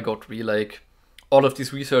of, oh my god, we like all of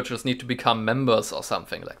these researchers need to become members or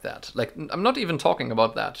something like that. Like I'm not even talking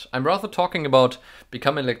about that. I'm rather talking about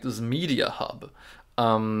becoming like this media hub.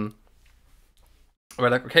 Where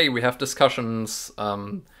like, okay, we have discussions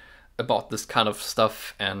about this kind of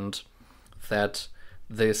stuff, and that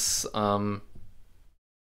this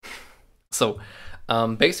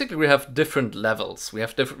basically we have different levels. We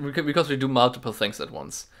have different because we do multiple things at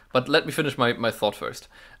once. But let me finish my thought first.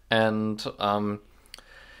 And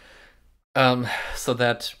so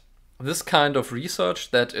that this kind of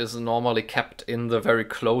research that is normally kept in the very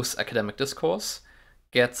close academic discourse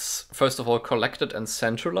gets, first of all, collected and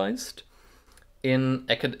centralized in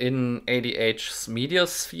ADH's media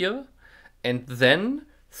sphere. And then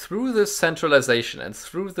through this centralization and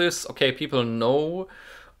through this, okay, people know,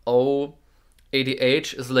 oh,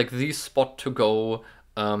 ADH is like the spot to go.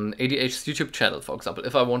 ADH's YouTube channel, for example,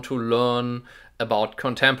 if I want to learn about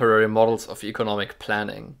contemporary models of economic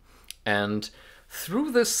planning. And through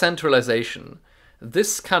this centralization,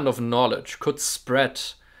 this kind of knowledge could spread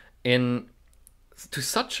to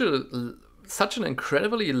such an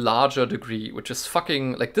incredibly larger degree, which is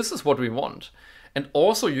fucking like, this is what we want. And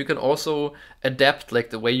also you can also adapt like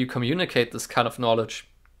the way you communicate this kind of knowledge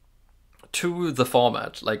to the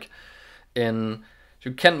format. Like you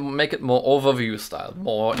can make it more overview style,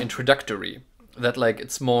 more introductory, that like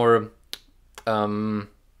it's more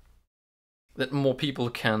that more people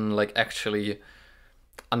can like actually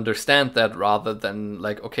understand that, rather than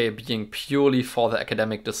like, okay, being purely for the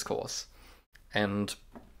academic discourse. And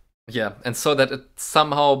yeah, and so that it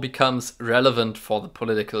somehow becomes relevant for the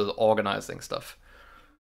political organizing stuff.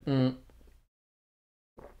 Okay,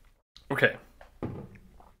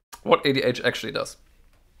 what ADH actually does.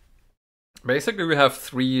 Basically, we have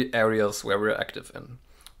 3 areas where we're active in.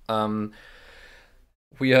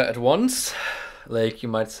 We are at once, like you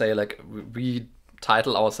might say, like we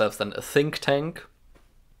title ourselves then a think tank,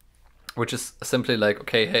 which is simply like,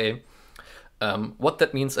 okay, hey, what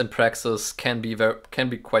that means in praxis can be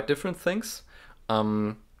quite different things.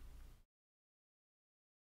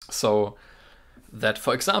 So that,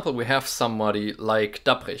 for example, we have somebody like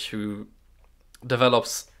Dabrich who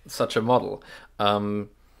develops such a model.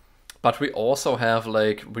 But we also have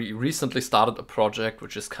like, we recently started a project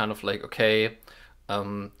which is kind of like, okay,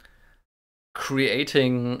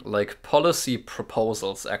 creating like policy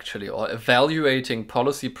proposals actually, or evaluating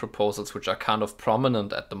policy proposals which are kind of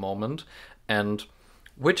prominent at the moment, and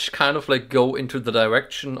which kind of like go into the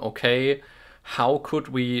direction, okay, how could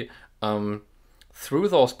we through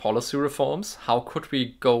those policy reforms, how could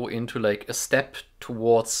we go into like a step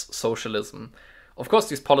towards socialism? Of course,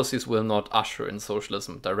 these policies will not usher in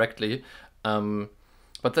socialism directly,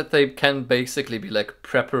 but that they can basically be like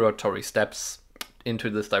preparatory steps into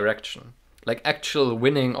this direction. Like actual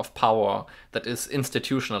winning of power that is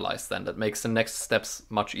institutionalized then, that makes the next steps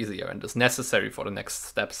much easier and is necessary for the next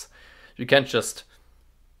steps. You can't just...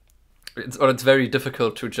 It's very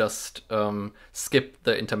difficult to just skip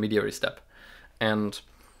the intermediary step. And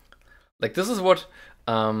like this is what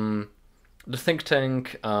the think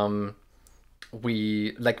tank,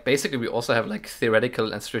 we like basically we also have like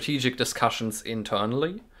theoretical and strategic discussions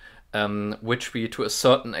internally, which we to a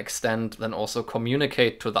certain extent then also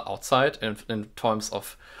communicate to the outside in terms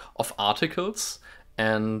of articles.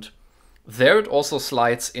 And there it also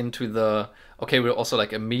slides into the, okay, we're also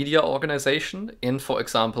like a media organization in, for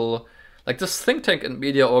example, like this think tank and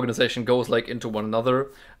media organization goes like into one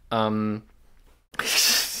another. I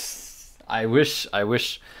wish,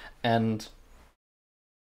 and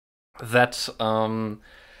that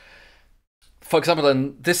for example,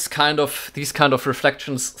 then these kind of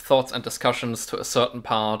reflections, thoughts, and discussions to a certain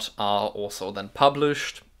part are also then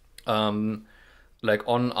published, like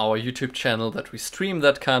on our YouTube channel, that we stream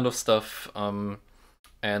that kind of stuff,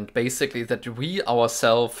 and basically that we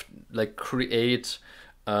ourselves like create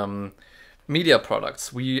media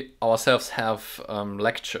products. We ourselves have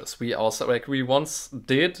lectures. We also like we once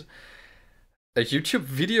did a YouTube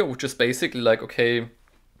video which is basically like, okay,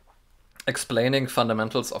 explaining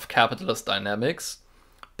fundamentals of capitalist dynamics,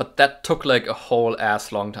 but that took like a whole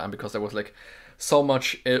ass long time because there was like so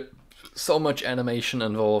much animation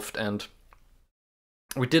involved, and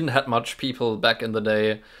we didn't have much people back in the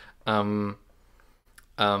day.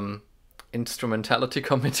 Instrumentality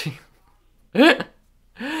committee.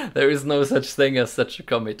 There is no such thing as such a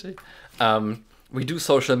committee. We do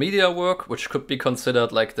social media work, which could be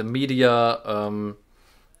considered like the media,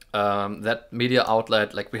 that media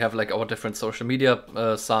outlet. Like we have like our different social media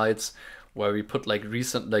sites where we put like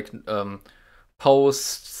recent like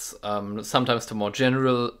posts, sometimes to more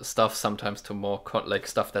general stuff, sometimes to more like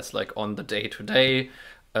stuff that's like on the day-to-day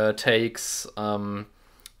takes. And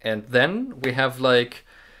then we have like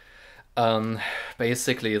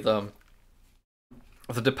basically the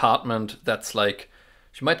department that's like,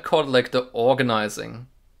 you might call it like the organizing.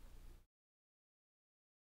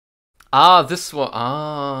 This one.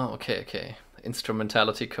 Okay.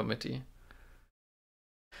 Instrumentality committee.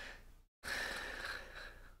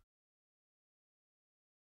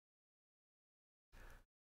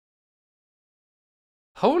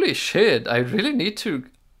 Holy shit, I really need to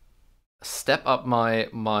step up my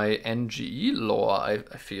NGE lore, I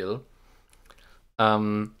feel.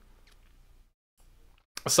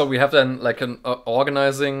 So we have then like an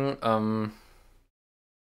organizing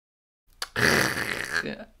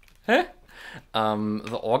yeah.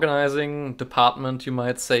 The organizing department, you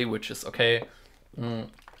might say, which is okay.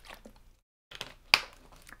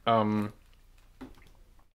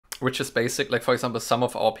 Which is basic, like for example, some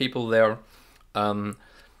of our people there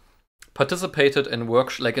participated in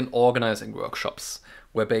like in organizing workshops,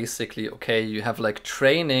 where basically, okay, you have like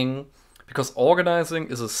training, because organizing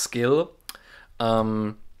is a skill.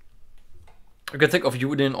 You can think of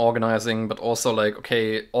union organizing, but also like,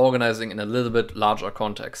 okay, organizing in a little bit larger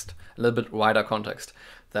context, a little bit wider context.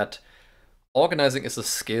 That organizing is a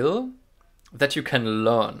skill that you can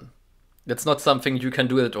learn. It's not something you can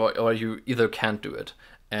do it or you either can't do it.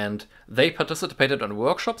 And they participated on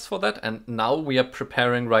workshops for that, and now we are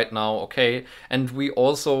preparing right now, okay, and we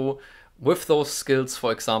also, with those skills,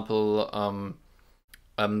 for example,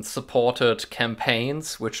 supported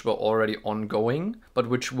campaigns which were already ongoing, but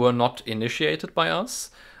which were not initiated by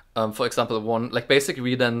us. For example, one, like basically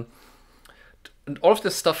we then, all of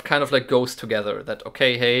this stuff kind of like goes together, that,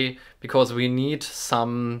 okay, hey, because we need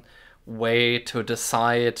some way to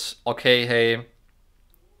decide, okay, hey,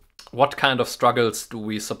 what kind of struggles do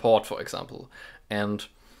we support, for example? And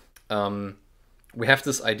we have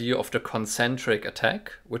this idea of the concentric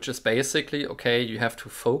attack, which is basically, okay, you have to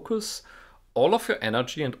focus all of your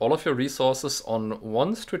energy and all of your resources on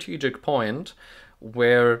one strategic point,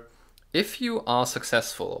 where if you are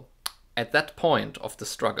successful at that point of the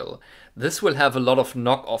struggle, this will have a lot of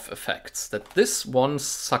knock-off effects, that this one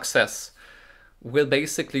success will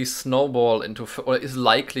basically snowball into, or is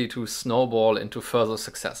likely to snowball into further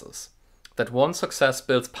successes. That one success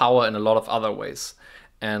builds power in a lot of other ways.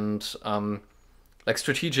 And like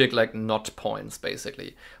strategic, like not points,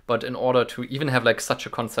 basically. But in order to even have like such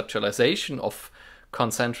a conceptualization of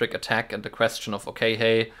concentric attack and the question of, okay,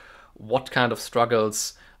 hey, what kind of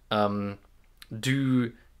struggles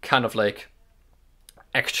do kind of like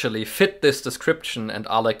actually fit this description and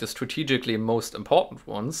are like the strategically most important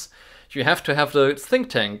ones, you have to have the think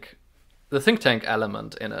tank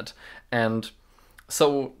element in it. And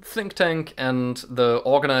so think tank and the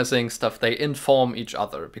organizing stuff, they inform each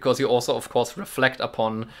other, because you also, of course, reflect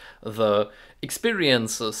upon the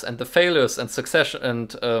experiences and the failures and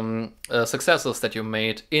successes that you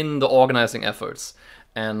made in the organizing efforts.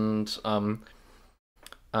 And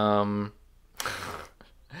the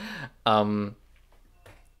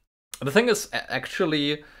thing is,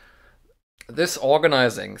 actually, this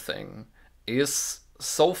organizing thing is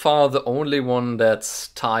so far the only one that's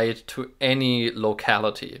tied to any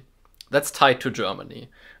locality. That's tied to Germany.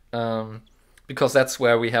 Because that's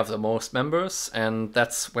where we have the most members, and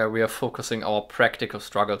that's where we are focusing our practical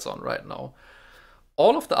struggles on right now.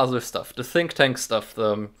 All of the other stuff, the think tank stuff,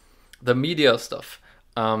 the media stuff,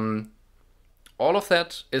 all of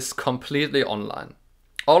that is completely online.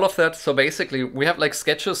 All of that. So basically, we have like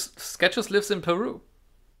Sketches. Sketches lives in Peru.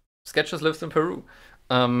 Sketches lives in Peru,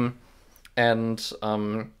 and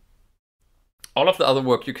all of the other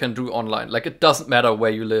work you can do online. Like, it doesn't matter where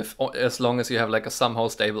you live, as long as you have like a somehow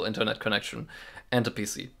stable internet connection and a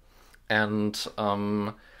PC. And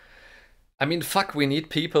I mean, fuck, we need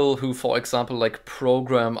people who, for example, like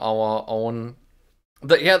program our own.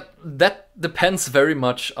 Yeah, that depends very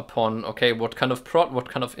much upon, okay, what kind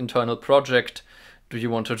of internal project do you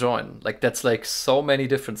want to join? Like, that's like so many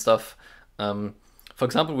different stuff. For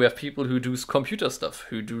example, we have people who do computer stuff,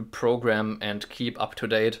 who do program and keep up to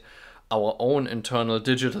date our own internal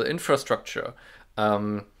digital infrastructure.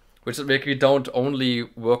 Which is like, we don't only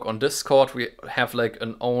work on Discord, we have like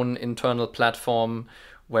an own internal platform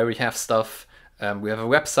where we have stuff. We have a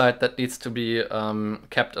website that needs to be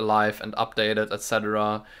kept alive and updated,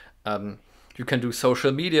 etc. You can do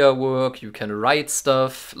social media work, you can write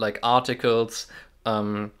stuff like articles,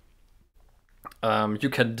 you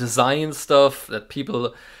can design stuff that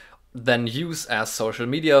people then use as social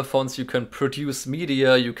media fonts, you can produce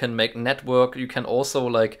media, you can make network, you can also,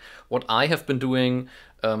 like, what I have been doing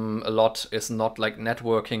a lot is not like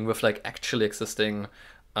networking with like actually existing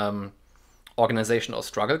organization or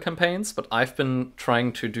struggle campaigns, but I've been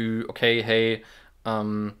trying to do, okay, hey,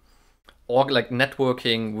 or like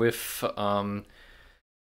networking with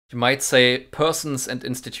you might say persons and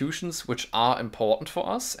institutions which are important for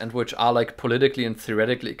us and which are like politically and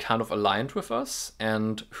theoretically kind of aligned with us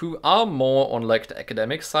and who are more on like the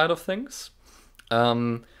academic side of things,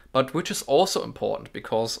 but which is also important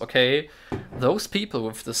because, okay, those people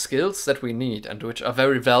with the skills that we need and which are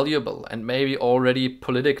very valuable and maybe already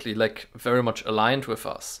politically like very much aligned with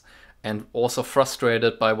us and also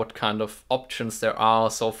frustrated by what kind of options there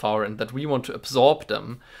are so far and that we want to absorb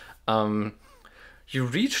them, you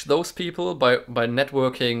reach those people by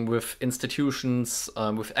networking with institutions,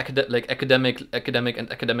 with academic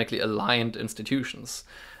and academically aligned institutions.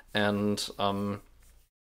 And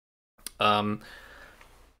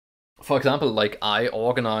for example, like I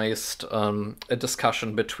organized a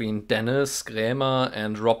discussion between Dennis Grämer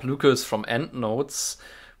and Rob Lucas from EndNotes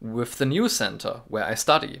with the News Center where I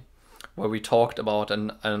study, where we talked about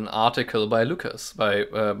an article by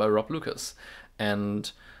Rob Lucas. And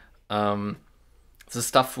the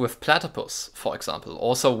stuff with Platypus, for example,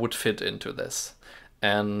 also would fit into this.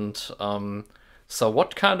 And so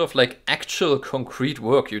what kind of like actual concrete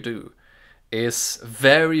work you do is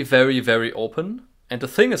very, very, very open. And the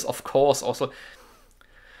thing is, of course, also,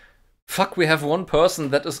 fuck, we have one person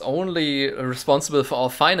that is only responsible for our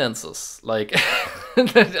finances. Like,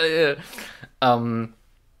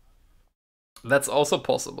 that's also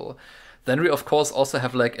possible. Then we, of course, also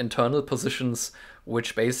have like internal positions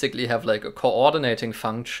which basically have like a coordinating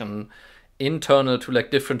function internal to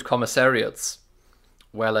like different commissariats,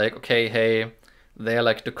 where like, okay, hey, they're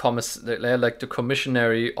like the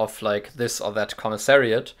commissionary of like this or that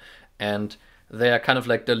commissariat, and they are kind of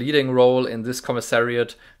like the leading role in this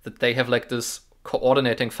commissariat, that they have like this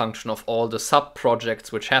coordinating function of all the sub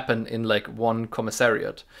projects which happen in like one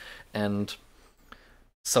commissariat. And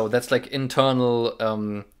so that's like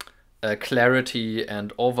internal clarity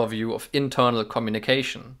and overview of internal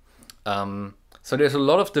communication. So there's a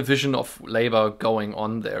lot of division of labor going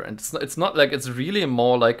on there, and it's not like, it's really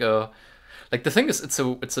more like a, like, the thing is, it's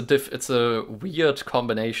a weird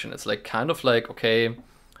combination. It's like kind of like, okay,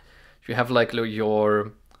 you have like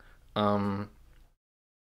your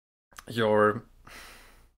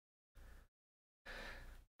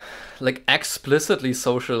like explicitly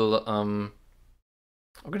social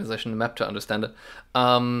organization map to understand it.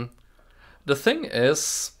 The thing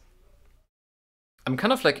is, I'm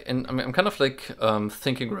kind of like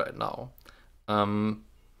thinking right now.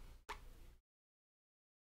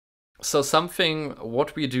 So something,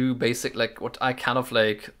 what we do, basic, like what I kind of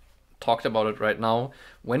like talked about it right now,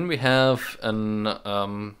 when we have an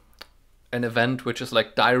event which is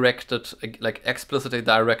like directed, like explicitly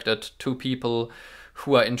directed to people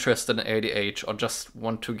who are interested in ADH or just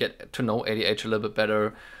want to get to know ADH a little bit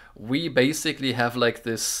better, we basically have like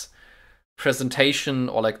this presentation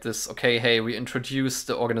or like this, okay, hey, we introduce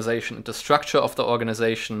the organization and the structure of the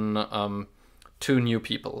organization to new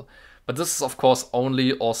people. But this is, of course,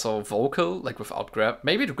 only also vocal, like without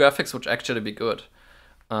maybe the graphics would actually be good.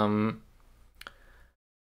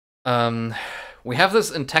 we have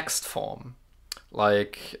this in text form,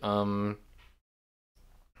 like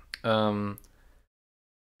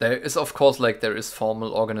there is, of course, like there is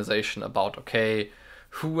formal organization about, okay,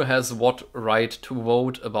 who has what right to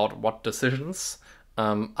vote about what decisions,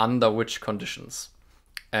 under which conditions,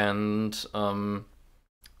 and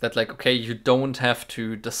that, like, okay, you don't have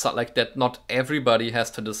to decide, like, that not everybody has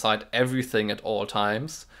to decide everything at all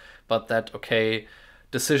times, but that, okay,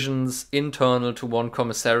 decisions internal to one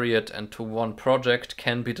commissariat and to one project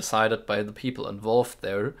can be decided by the people involved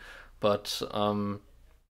there, but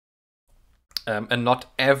and not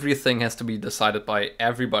everything has to be decided by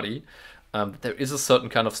everybody. There is a certain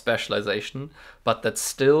kind of specialization, but that's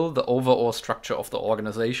still the overall structure of the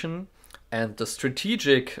organization, and the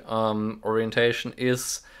strategic orientation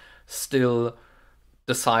is still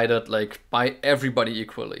decided, like, by everybody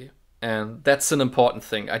equally, and that's an important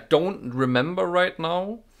thing. I don't remember right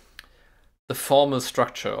now the formal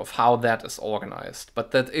structure of how that is organized,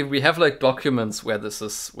 but that if we have like documents where this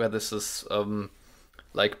is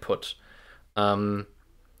like put.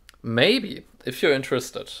 Maybe, if you're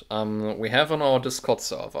interested, we have on our Discord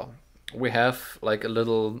server, we have like a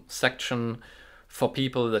little section for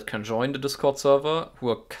people that can join the Discord server who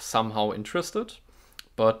are somehow interested,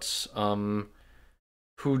 but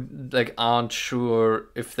who like aren't sure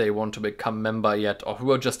if they want to become member yet, or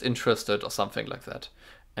who are just interested or something like that.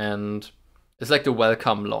 And it's like the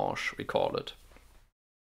welcome launch, we call it.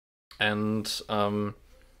 And I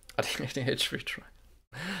think retry.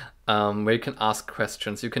 Where you can ask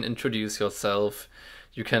questions, you can introduce yourself,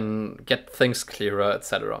 you can get things clearer,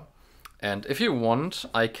 etc. And if you want,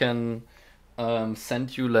 I can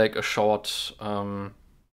send you like a short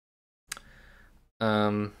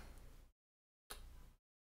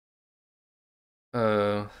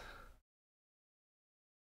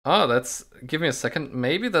that's, give me a second.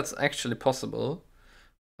 Maybe that's actually possible.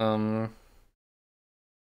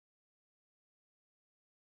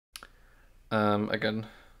 Again.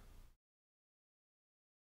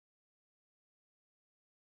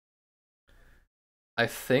 I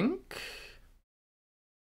think.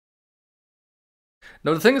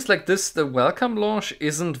 No, the thing is like this, the welcome launch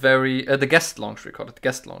isn't very, the guest launch, we call it,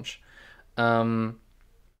 guest launch. The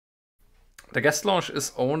guest launch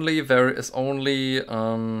is only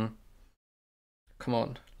come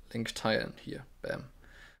on, link tie-in here, bam.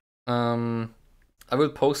 I will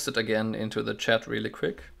post it again into the chat really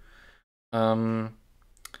quick.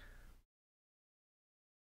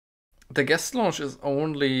 The guest launch is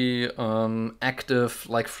only active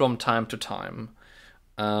like from time to time,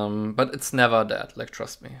 but it's never dead, like,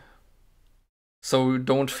 trust me. So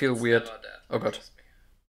don't feel weird. Oh god.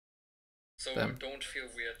 So damn. Don't feel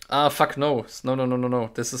weird. Ah, fuck, no. No.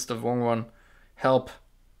 This is the wrong one. Help.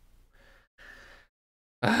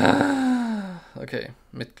 Okay,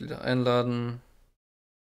 Mitglieder einladen.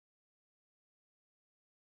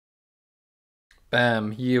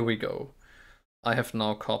 Bam, here we go. I have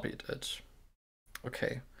now copied it.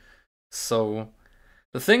 Okay, so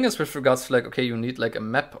the thing is, with regards to like, okay, you need like a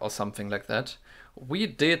map or something like that. We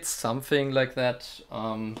did something like that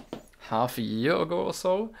half a year ago or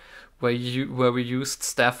so, where we used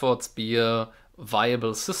Stafford's Beer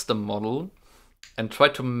viable system model and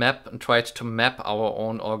tried to map our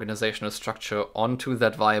own organizational structure onto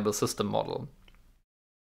that viable system model.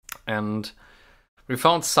 And we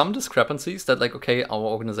found some discrepancies that, like, okay, our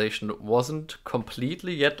organization wasn't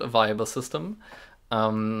completely yet a viable system.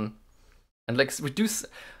 And like, we do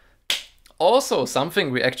also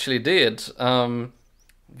something we actually did.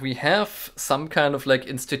 We have some kind of like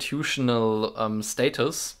institutional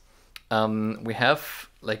status. We have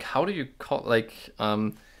like, how do you call, like,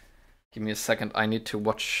 give me a second. I need to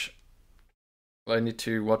watch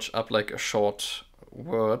up like a short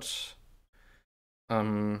word.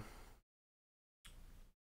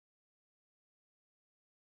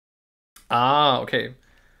 Okay.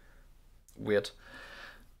 Weird.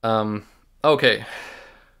 Okay.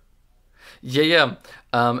 Yeah.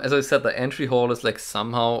 As I said, the entry hall is like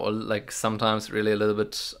somehow, or like sometimes really a little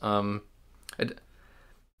bit.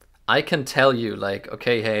 I can tell you, like,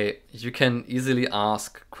 okay, hey, you can easily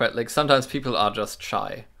ask. Like, sometimes people are just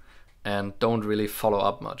shy and don't really follow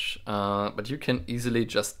up much. But you can easily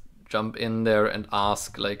just jump in there and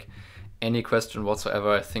ask like any question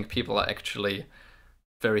whatsoever. I think people are actually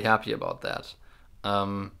very happy about that.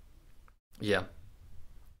 Yeah,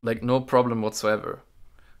 like, no problem whatsoever.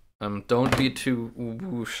 Don't be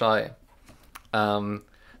too shy.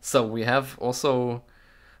 So we have also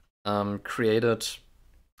created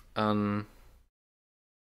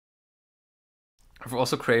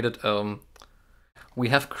we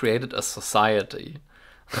have created a society.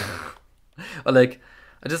 Or like,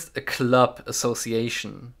 just a club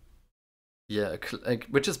association. Yeah, like,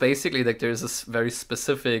 which is basically like there's this very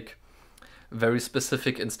specific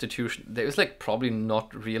institution. There is like probably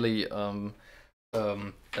not really a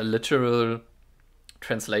literal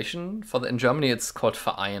translation for the. In Germany, it's called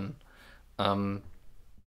Verein.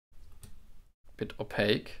 Bit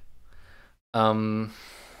opaque. Um,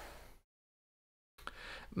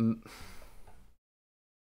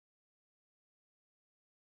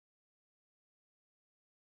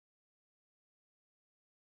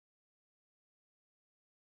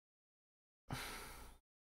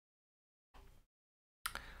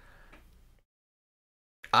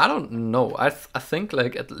 I don't know. I think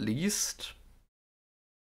like at least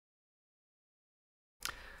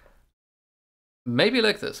maybe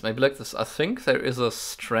like this. Maybe like this. I think there is a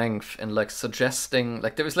strength in like suggesting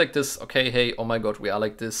like there is like this. Okay, hey, oh my god, we are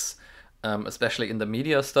like this. Especially in the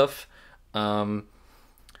media stuff.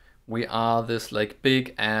 We are this like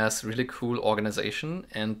big ass, really cool organization,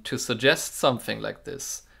 and to suggest something like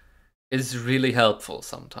this is really helpful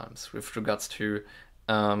sometimes with regards to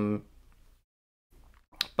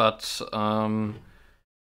but and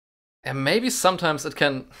maybe sometimes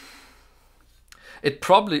it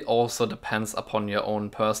probably also depends upon your own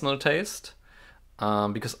personal taste,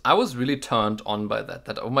 because I was really turned on by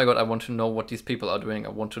that oh my god, I want to know what these people are doing, I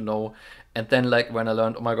want to know. And then like when I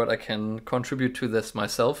learned, oh my god, I can contribute to this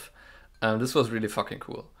myself, this was really fucking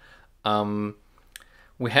cool.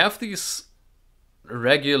 We have these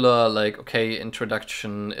regular like okay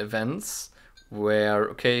introduction events where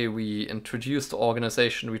okay we introduce the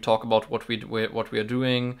organization, we talk about what we are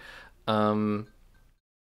doing. The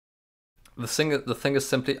thing is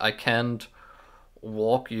simply I can't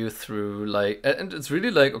walk you through like, and it's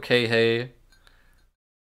really like okay hey,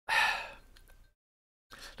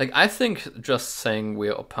 like I think just saying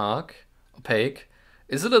we're opaque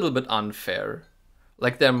is a little bit unfair.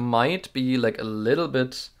 Like there might be like a little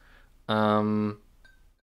bit I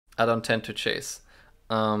don't tend to chase.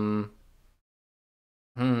 But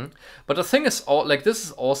the thing is, all like this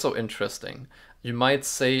is also interesting. You might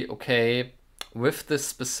say, okay, with this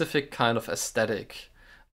specific kind of aesthetic,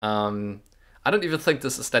 I don't even think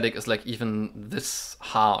this aesthetic is like even this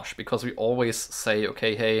harsh, because we always say,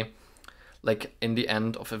 okay, hey, like in the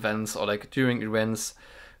end of events or like during events,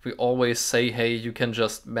 we always say, hey, you can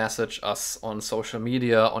just message us on social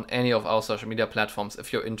media, on any of our social media platforms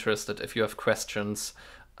if you're interested, if you have questions.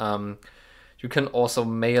 You can also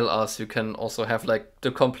mail us. You can also have like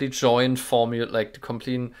the complete join form, like the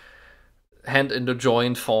complete hand in the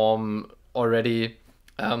join form already.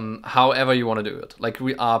 However you want to do it. Like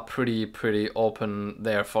we are pretty open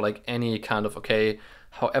there for like any kind of okay.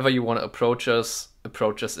 However you want to approach us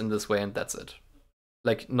in this way, and that's it.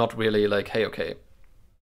 Like not really like hey okay.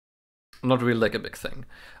 Not really like a big thing.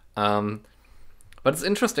 But it's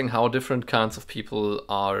interesting how different kinds of people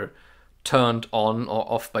are turned on or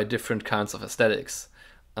off by different kinds of aesthetics.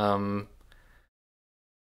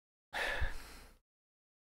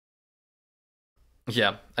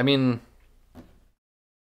 Yeah, I mean,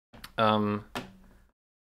 the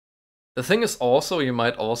thing is also, you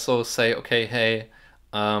might also say, okay, hey,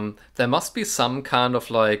 there must be some kind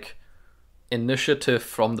of like initiative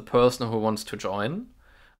from the person who wants to join,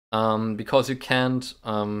 because you can't.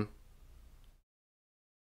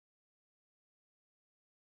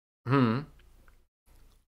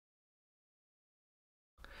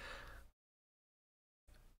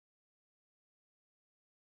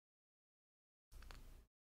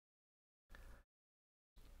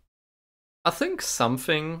 I think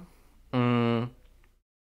something.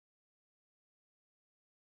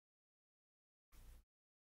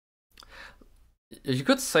 You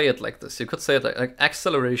could say it like this. You could say it like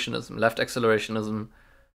accelerationism, left accelerationism,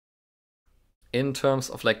 in terms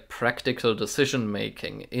of like practical decision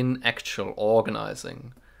making in actual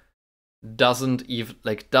organizing, doesn't even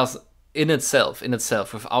like does in itself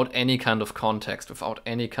without any kind of context, without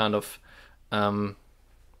any kind of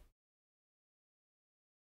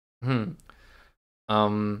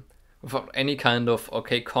without any kind of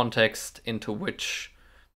okay context into which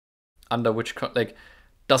under which like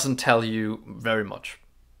doesn't tell you very much.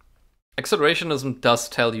 Accelerationism does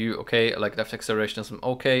tell you okay, like left accelerationism,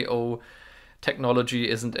 okay, oh, technology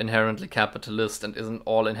isn't inherently capitalist and isn't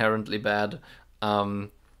all inherently bad,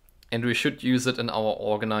 and we should use it in our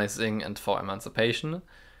organizing and for emancipation.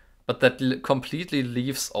 But that completely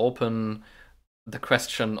leaves open the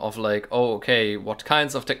question of like, oh, okay, what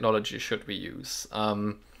kinds of technology should we use?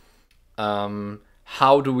 How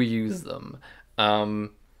do we use them?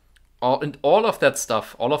 And all of that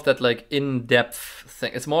stuff, all of that like in-depth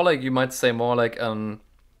thing. It's more like you might say more like an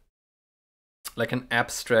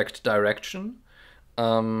abstract direction.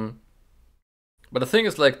 But the thing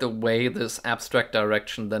is, like, the way this abstract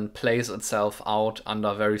direction then plays itself out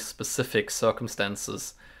under very specific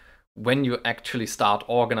circumstances when you actually start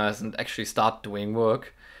organizing and actually start doing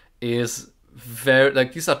work is very,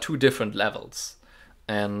 like, these are two different levels.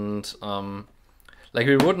 And like,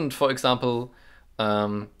 we wouldn't, for example,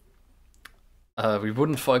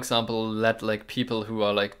 let like people who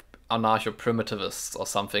are like anarcho-primitivists or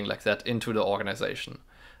something like that into the organization,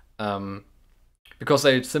 because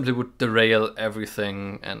they simply would derail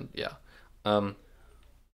everything. And yeah,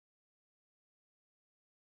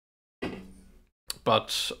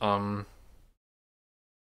 but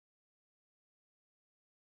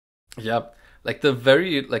yeah, like the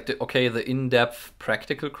very like the okay the in-depth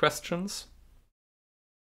practical questions,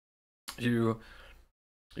 you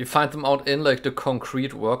find them out in like the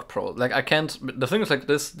concrete work pro. Like, I can't. The thing is, like,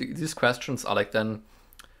 these questions are like then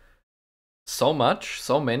so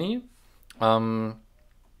many, um,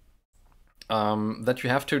 that you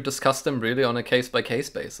have to discuss them really on a case by case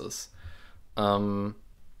basis. Um,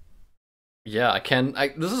 yeah, I can.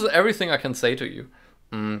 This is everything I can say to you.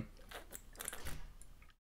 Mm.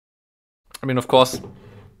 I mean, of course,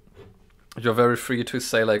 you're very free to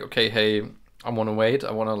say like, okay, hey, I want to wait.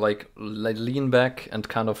 I want to like lean back and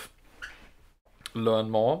kind of learn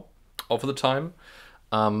more over the time.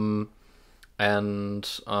 And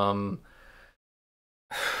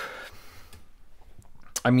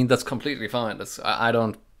I mean, that's completely fine. I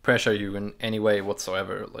don't pressure you in any way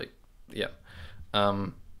whatsoever. Like, yeah,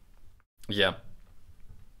 um, yeah.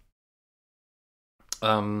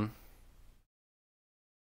 Um,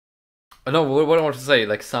 no, what I want to say,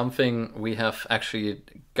 like, something we have actually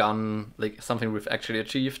done, like something we've actually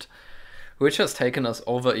achieved, which has taken us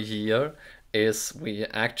over a year, is we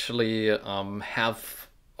actually have,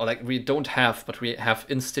 or like we don't have, but we have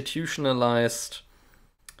institutionalized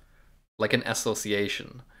like an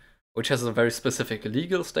association, which has a very specific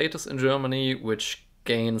legal status in Germany, which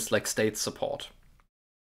gains like state support,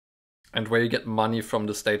 and where you get money from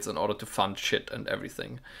the states in order to fund shit and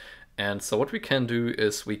everything. And so what we can do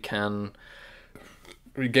is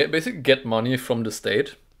basically get money from the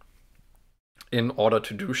state in order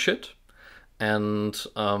to do shit. And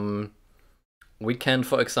we can,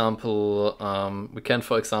 for example,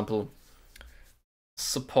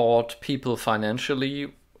 support people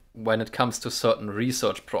financially when it comes to certain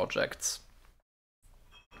research projects.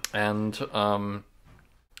 And I'm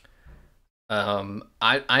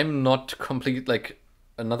not complete. Like,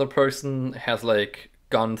 another person has like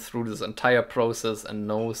gone through this entire process and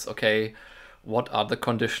knows, okay, what are the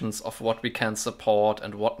conditions of what we can support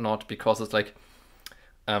and whatnot, because it's like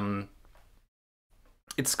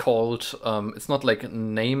it's called it's not like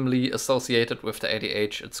namely associated with the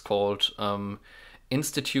ADH. It's called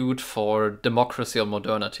Institute for Democracy or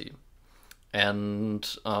Modernity. And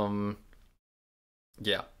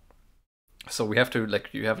yeah, so we have to, like,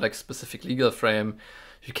 you have like specific legal frame.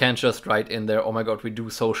 You can't just write in there, oh my god, we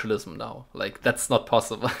do socialism now. Like, that's not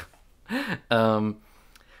possible. um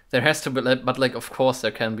there has to be, like, but like, of course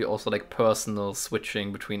there can be also like personal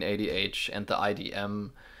switching between ADH and the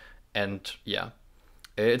IDM. And yeah,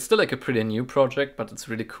 it's still like a pretty new project, but it's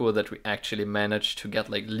really cool that we actually managed to get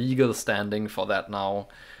like legal standing for that now.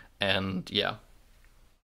 And yeah.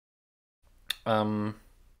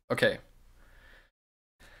 Okay.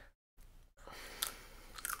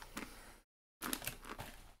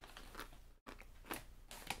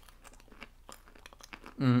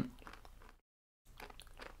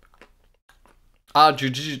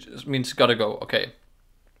 GG means gotta go. Okay.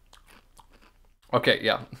 Okay,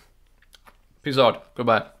 yeah. Peace out.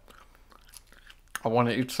 Goodbye. I want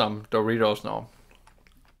to eat some Doritos now.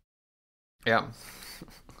 Yeah.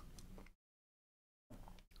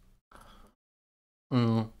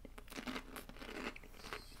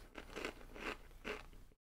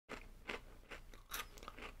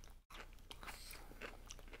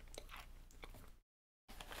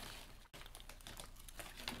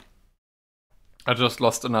 I just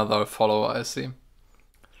lost another follower, I see.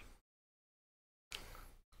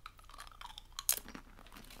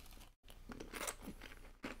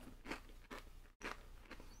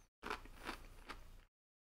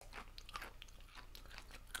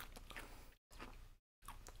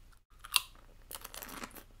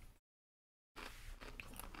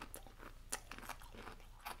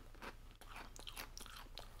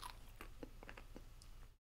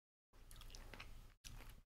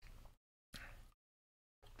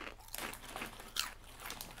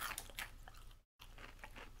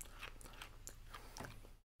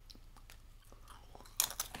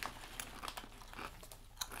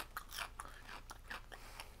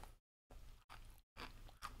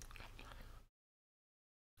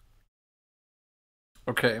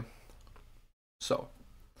 Okay. So,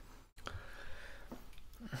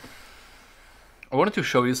 I wanted to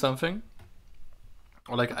show you something.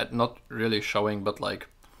 Or like, not really showing, but like,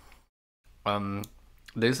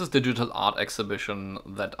 there's this digital art exhibition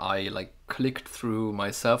that I like clicked through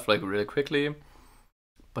myself like really quickly,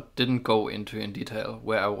 but didn't go into in detail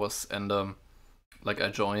where I was, and like I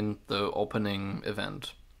joined the opening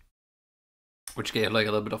event, which gave like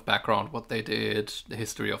a little bit of background, what they did, the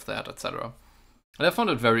history of that, etc. And I found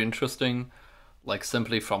it very interesting, like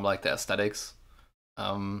simply from like the aesthetics,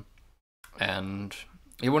 and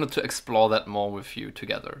I wanted to explore that more with you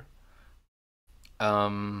together.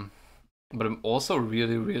 Um, but I'm also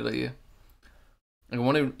really, really, I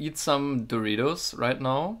want to eat some Doritos right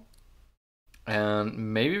now,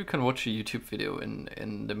 and maybe we can watch a YouTube video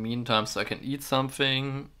in the meantime, so I can eat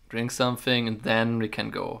something, drink something, and then we can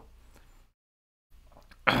go.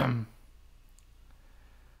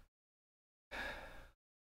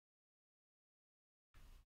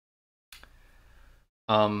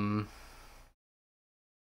 um.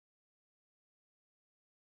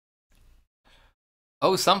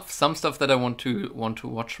 Oh, some stuff that I want to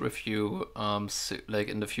watch with you, so, like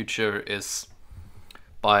in the future, is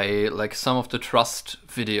by like some of the Trust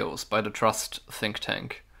videos by the Trust think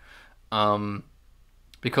tank, um,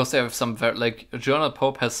 because they have some very like Joanna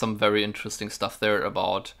Pope has some very interesting stuff there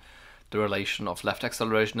about the relation of left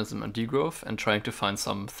accelerationism and degrowth, and trying to find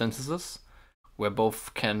some synthesis where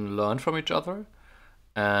both can learn from each other.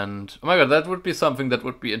 And oh my god, that would be something that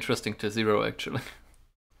would be interesting to Zero actually.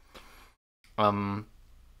 um,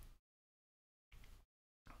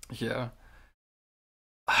 yeah,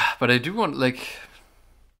 but I do want like.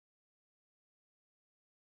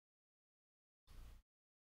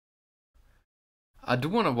 I do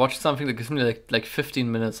want to watch something that gives me like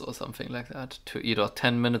 15 minutes or something like that to eat, or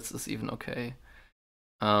 10 minutes is even okay.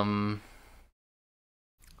 Um.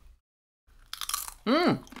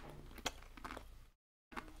 Mm,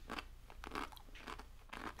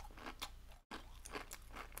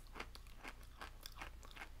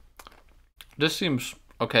 this seems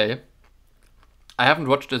okay. I haven't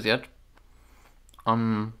watched this yet.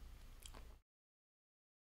 Um.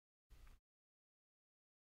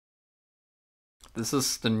 This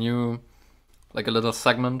is the new, like a little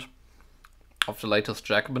segment of the latest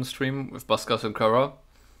Jacobin stream with Bhaskar and Kara,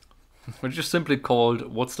 which is simply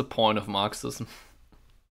called "What's the Point of Marxism?"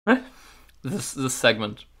 this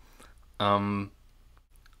segment. Um.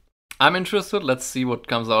 I'm interested. Let's see what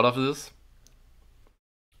comes out of this.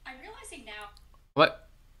 I'm realizing now. What?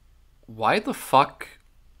 Why the fuck?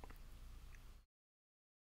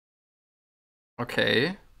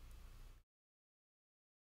 Okay.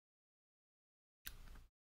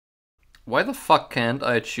 Why the fuck can't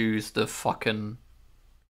I choose the fucking...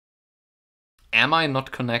 Am I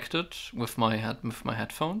not connected with my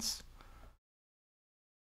headphones?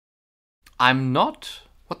 I'm not?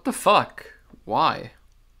 What the fuck? Why?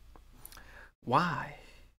 Why?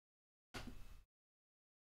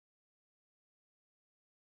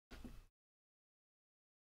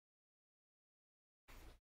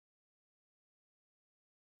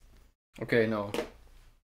 Okay, no.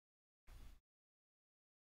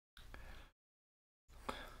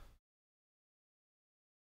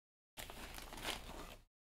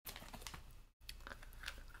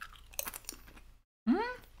 Hmm?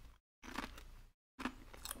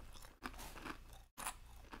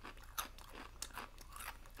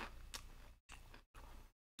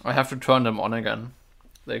 I have to turn them on again.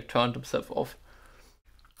 They turned themselves off.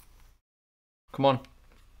 Come on.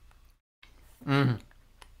 Mm.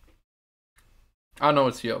 Ah, no,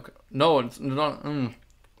 it's here. Okay. No, it's not. Mm.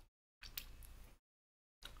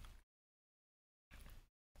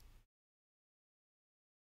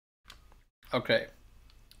 Okay.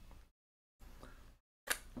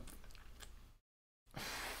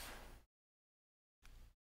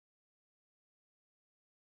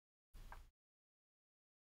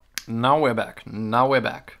 Now we're back. Now we're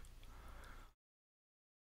back.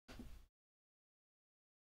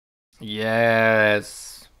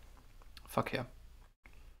 Yes. Fuck yeah.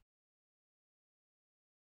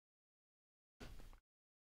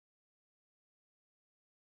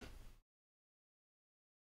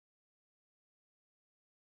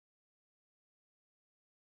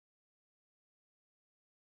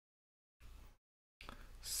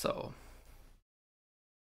 So.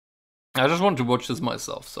 I just want to watch this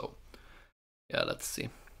myself, so. Yeah, let's see.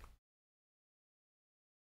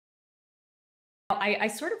 I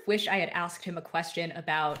sort of wish I had asked him a question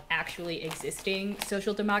about actually existing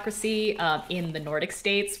social democracy in the Nordic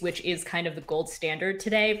states, which is kind of the gold standard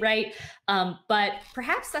today, right? But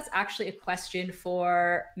perhaps that's actually a question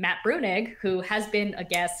for Matt Brunig, who has been a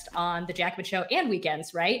guest on The Jackman Show and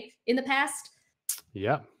Weekends, right? In the past?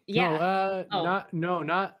 Yeah. Yeah.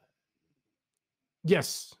 Not.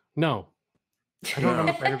 Yes. No. I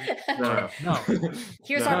don't remember. No.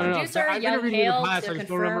 Here's our producer, I've Young interviewed in the Hale, past. to I just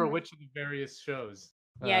don't remember confirm. which of the various shows.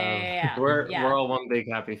 Yeah. We're all one big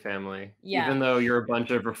happy family. Yeah. Even though you're a bunch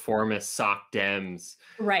of reformist sock Dems.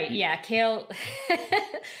 Right. Yeah. Kale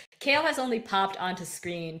has only popped onto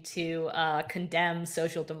screen to condemn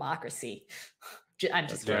social democracy. I'm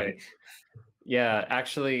just kidding. Right. Yeah,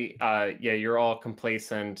 actually, you're all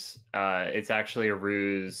complacent. It's actually a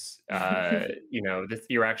ruse.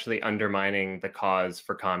 You're actually undermining the cause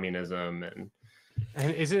for communism.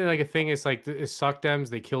 And isn't it like a thing? It's like suck dems.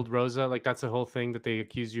 They killed Rosa. Like that's the whole thing that they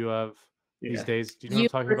accuse you of these days. Do you know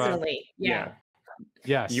what I'm talking about? Yeah.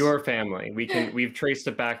 Yes. Your family. We've traced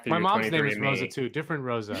it back through. My mom's name is 23andMe. Rosa too. Different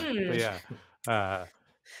Rosa. But yeah.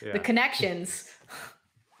 The connections.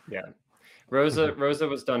 Yeah. Rosa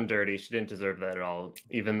was done dirty. She didn't deserve that at all.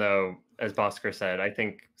 Even though, as Bhaskar said, I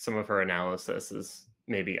think some of her analysis is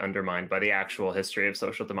maybe undermined by the actual history of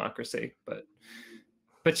social democracy.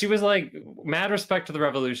 But she was like, mad respect to the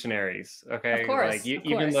revolutionaries. Okay, of course,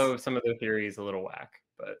 even though some of their theory is a little whack,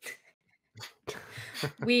 but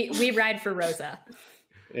we ride for Rosa.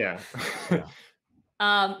 Yeah.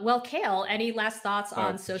 Well, Kale, any last thoughts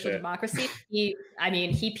on social democracy? He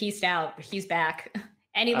pieced out. He's back.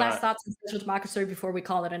 Any last thoughts on social democracy before we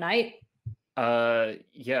call it a night?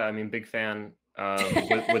 Yeah, I mean, big fan.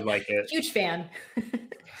 Would like it. Huge fan.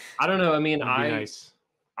 I don't know. I mean, nice.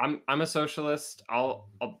 I'm a socialist.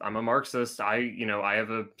 I'm a Marxist. I have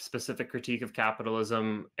a specific critique of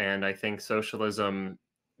capitalism, and I think socialism,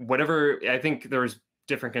 I think there's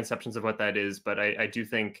different conceptions of what that is, but I do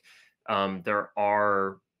think there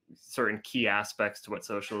are certain key aspects to what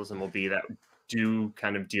socialism will be that do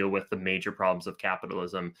kind of deal with the major problems of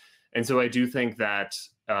capitalism. And so I do think that,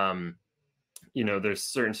 there's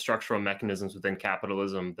certain structural mechanisms within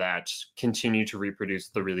capitalism that continue to reproduce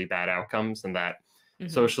the really bad outcomes, and that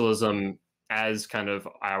socialism, as kind of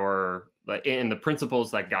in the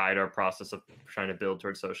principles that guide our process of trying to build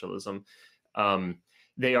towards socialism,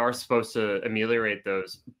 they are supposed to ameliorate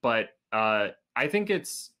those. But I think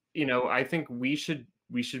I think we should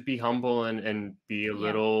be humble and be a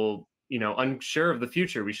little, unsure of the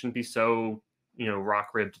future. We shouldn't be so,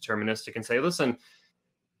 rock-ribbed deterministic and say, listen,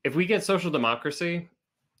 if we get social democracy,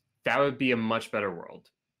 that would be a much better world.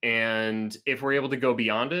 And if we're able to go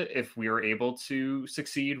beyond it, if we are able to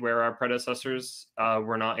succeed where our predecessors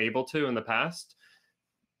were not able to in the past,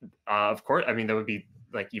 of course, I mean, that would be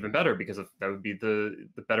like even better, because that would be the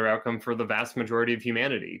better outcome for the vast majority of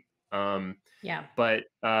humanity. But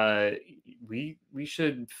we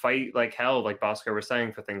should fight like hell, like Bhaskar was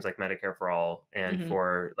saying, for things like Medicare for all and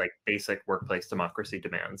for like basic workplace democracy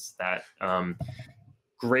demands that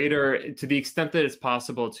greater, to the extent that it's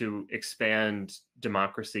possible, to expand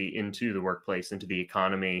democracy into the workplace, into the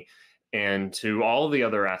economy, and to all the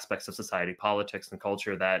other aspects of society, politics and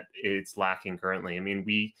culture that it's lacking currently. I mean,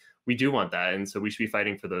 we do want that, and so we should be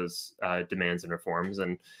fighting for those demands and reforms.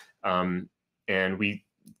 And we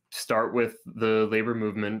start with the labor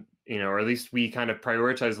movement, or at least we kind of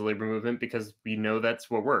prioritize the labor movement because we know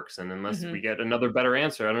that's what works. And unless we get another better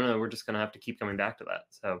answer, I don't know, we're just going to have to keep coming back to that.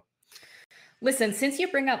 So. Listen, since you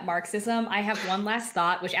bring up Marxism, I have one last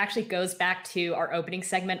thought, which actually goes back to our opening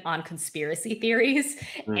segment on conspiracy theories.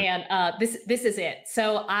 And this is it.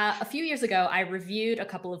 So a few years ago, I reviewed a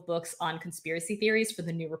couple of books on conspiracy theories for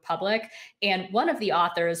the New Republic. And one of the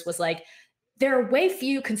authors was like, there are way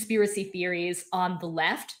few conspiracy theories on the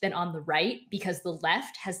left than on the right, because the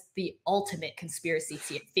left has the ultimate conspiracy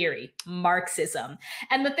theory, Marxism.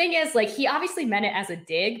 And the thing is, like, he obviously meant it as a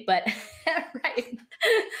dig, but right.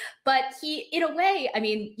 But he, in a way, I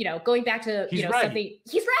mean, going back to something,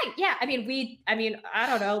 he's right. Yeah. I mean, I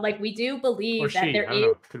don't know, like, we do believe that there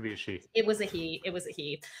is, could be a she. It was a he.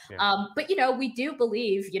 Yeah. But we do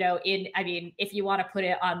believe, if you want to put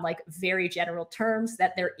it on like very general terms,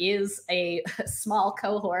 that there is a small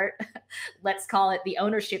cohort, let's call it the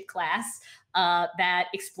ownership class, that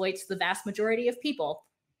exploits the vast majority of people.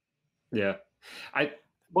 Yeah.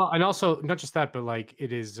 Well, and also not just that, but like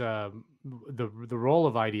it is the role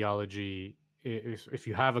of ideology. If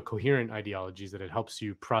you have a coherent ideology, is that it helps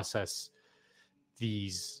you process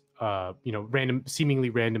these seemingly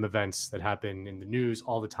random events that happen in the news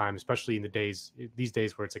all the time, especially in these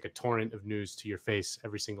days where it's like a torrent of news to your face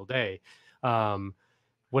every single day.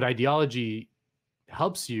 What ideology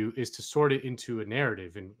helps you is to sort it into a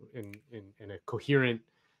narrative in a coherent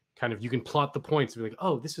kind of, you can plot the points and be like,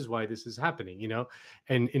 oh, this is why this is happening, you know?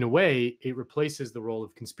 And in a way, it replaces the role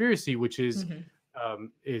of conspiracy, which is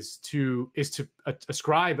to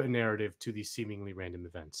ascribe a narrative to these seemingly random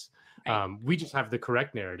events. Right. We just have the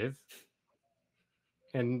correct narrative,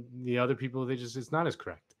 and the other people, it's not as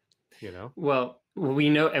correct, you know? Well, we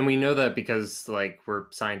know that because like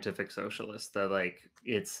we're scientific socialists, that like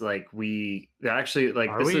it's like we actually like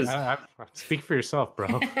Are this we? is Speak for yourself, bro. I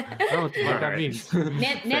don't know what the fuck that means.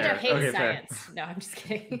 Nando hates Okay, fair. science. No, I'm just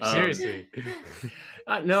kidding. Seriously.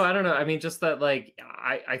 No, I don't know. I mean, just that like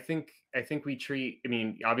I think we treat. I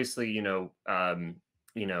mean, obviously,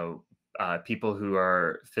 people who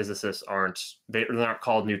are physicists they're not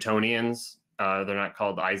called Newtonians. They're not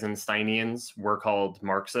called Eisensteinians. We're called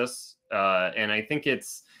Marxists. And I think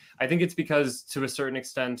it's because to a certain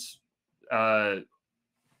extent, an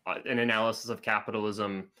analysis of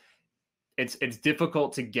capitalism, it's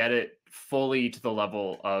difficult to get it fully to the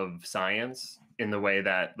level of science in the way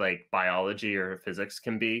that like biology or physics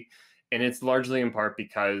can be. And it's largely in part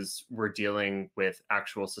because we're dealing with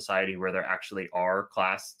actual society where there actually are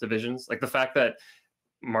class divisions. Like the fact that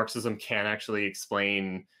Marxism can actually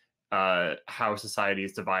explain how society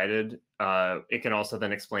is divided, it can also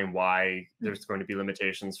then explain why there's going to be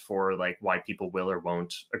limitations for like why people will or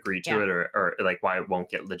won't agree to it, or like why it won't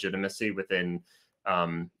get legitimacy within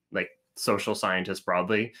like social scientists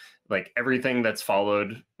broadly. Like everything that's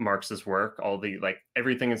followed Marx's work,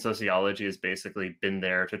 everything in sociology has basically been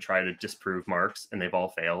there to try to disprove Marx, and they've all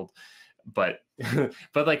failed. But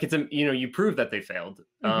like it's you prove that they failed.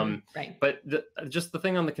 Right. But just the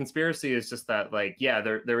thing on the conspiracy is just that like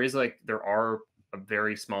there are a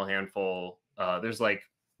very small handful. There's like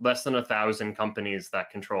less than 1,000 companies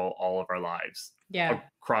that control all of our lives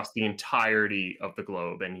across the entirety of the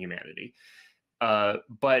globe and humanity.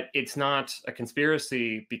 But it's not a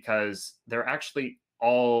conspiracy because they're actually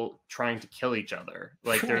all trying to kill each other.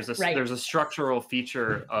 Like there's a structural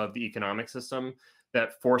feature of the economic system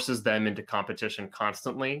that forces them into competition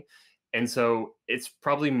constantly. And so it's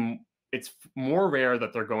more rare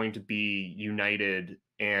that they're going to be united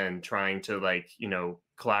and trying to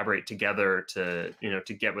collaborate together to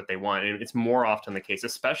get what they want. And it's more often the case,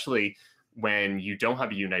 especially when you don't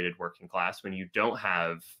have a united working class, when you don't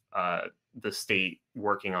have the state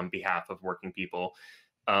working on behalf of working people,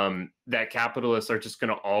 that capitalists are just going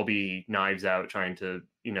to all be knives out trying to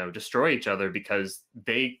destroy each other because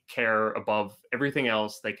they care above everything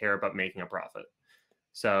else. They care about making a profit.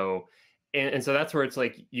 So and so that's where it's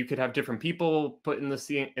like you could have different people put in the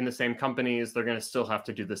same companies. They're going to still have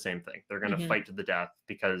to do the same thing. They're going to fight to the death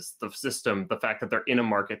because the system, the fact that they're in a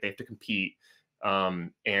market, they have to compete,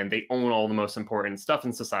 and they own all the most important stuff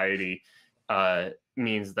in society,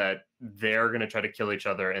 means that they're going to try to kill each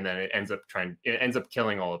other, and then it ends up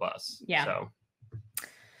killing all of us. Yeah. So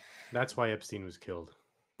that's why Epstein was killed.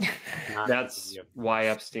 That's why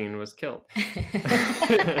Epstein was killed.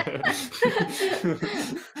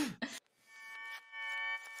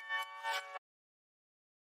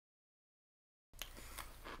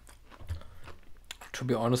 To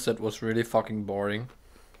be honest, that was really fucking boring.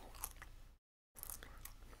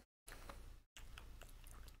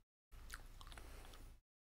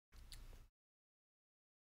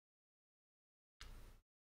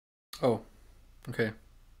 Oh, okay.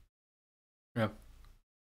 Yeah.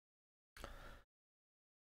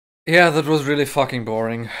 Yeah, that was really fucking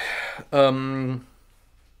boring. I'm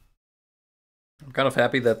kind of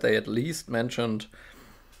happy that they at least mentioned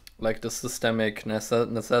like the systemic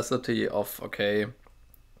necessity of, okay,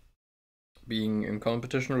 being in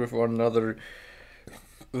competition with one another.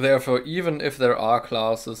 Therefore, even if there are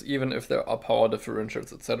classes, even if there are power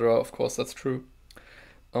differentials, etc., of course that's true.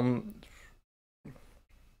 But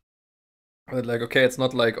like, okay, it's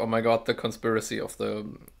not like, oh my god, the conspiracy of the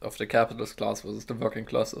capitalist class versus the working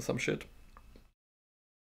class or some shit.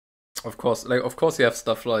 Of course you have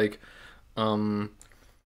stuff like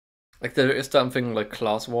there is something like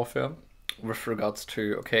class warfare with regards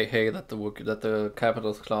to, okay, hey, that the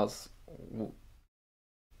capitalist class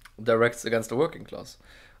directs against the working class,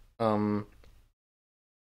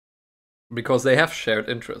 because they have shared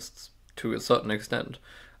interests to a certain extent.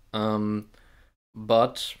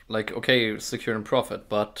 But like, okay, securing profit,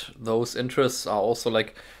 but those interests are also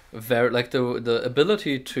like very like the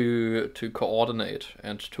ability to coordinate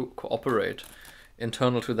and to cooperate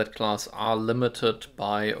internal to that class are limited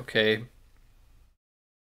by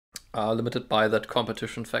that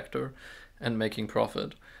competition factor and making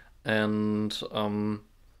profit. And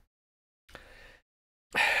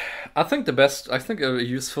I think a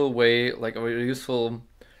useful way, like a useful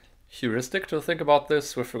heuristic to think about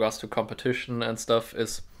this with regards to competition and stuff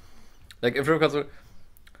is like if regards to,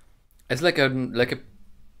 it's like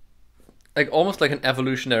almost like an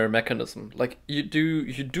evolutionary mechanism. Like you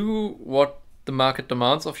do what the market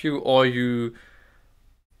demands of you,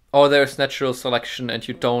 or there's natural selection and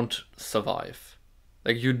you don't survive.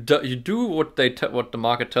 Like you do what what the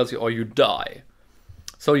market tells you, or you die.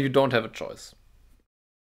 So you don't have a choice.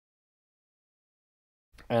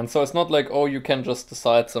 And so it's not like, oh, you can just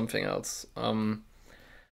decide something else.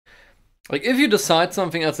 Like if you decide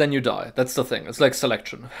something else, then you die. That's the thing. It's like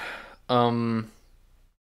selection. I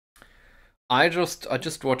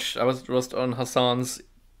just watched. I was just on Hassan's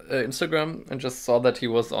Instagram and just saw that he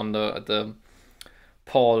was on the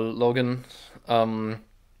Paul Logan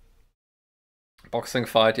boxing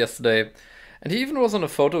fight yesterday, and he even was on a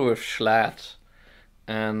photo with Schlatt.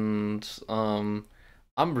 And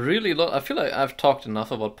I'm really. I feel like I've talked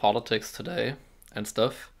enough about politics today and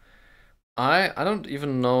stuff. I don't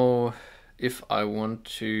even know if I want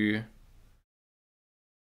to.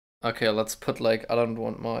 Okay, let's put like I don't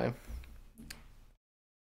want my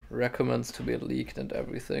recommends to be leaked and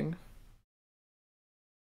everything.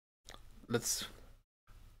 Let's.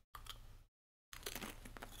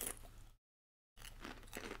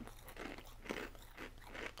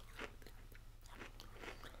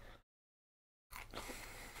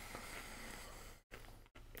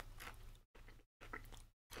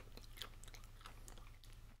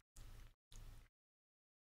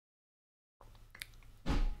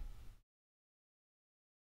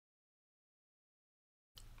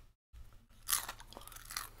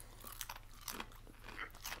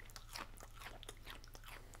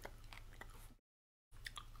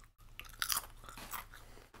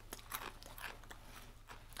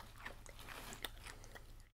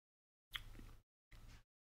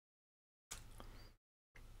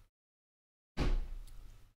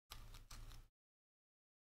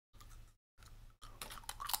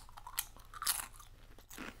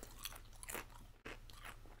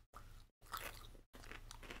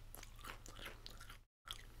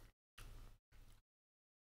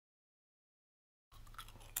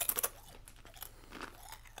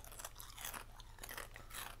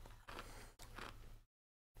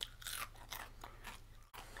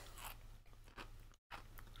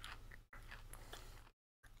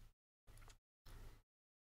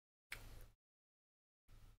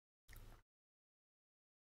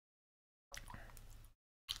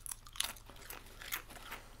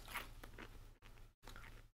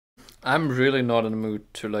 I'm really not in the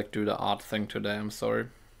mood to like do the art thing today. I'm sorry.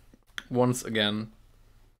 Once again,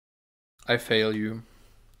 I fail you.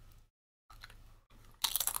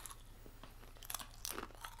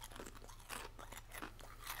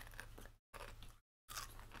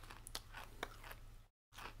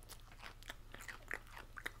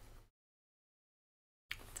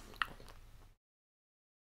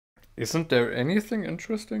 Isn't there anything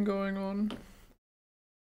interesting going on?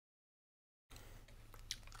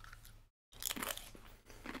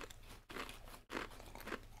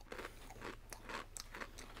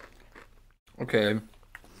 Okay.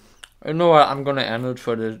 I know I'm gonna end it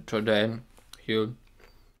for today here.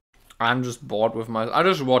 I'm just bored with I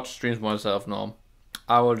just watch streams myself now.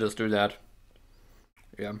 I will just do that.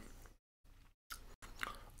 Yeah.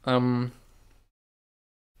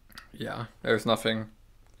 Yeah, there's nothing.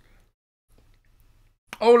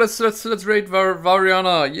 Oh, let's rate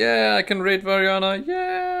Variana. Yeah, I can rate Variana.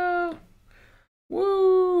 Yeah.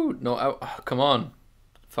 Woo. No, come on.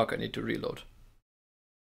 Fuck, I need to reload.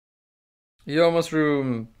 You almost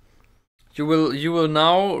room. You will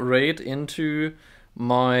now raid into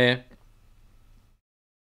my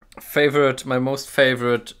most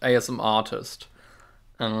favorite ASM artist.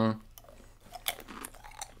 I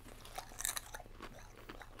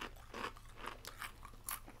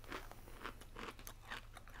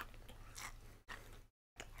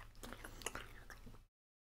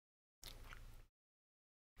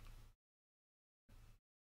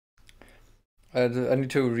need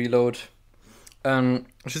to reload.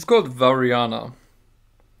 She's called Variana.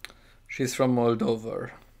 She's from Moldova.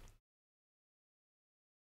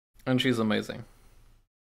 And she's amazing.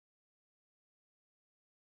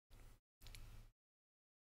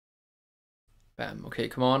 Bam. Okay,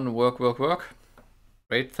 come on. Work.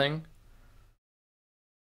 Great thing.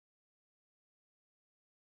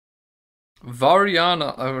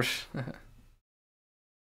 Variana.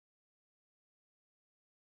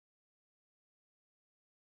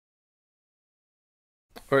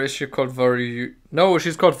 Or is she called No,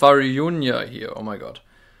 she's called Variunia here. Oh my god.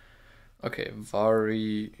 Okay,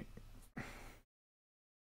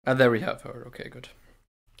 there we have her. Okay, good.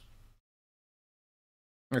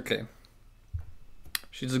 Okay.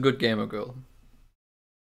 She's a good gamer girl.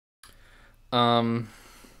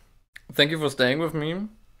 Thank you for staying with me.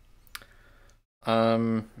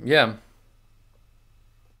 Yeah.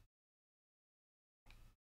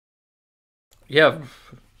 Yeah.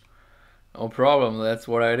 No problem. That's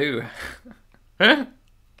what I do.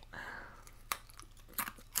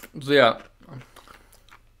 So yeah.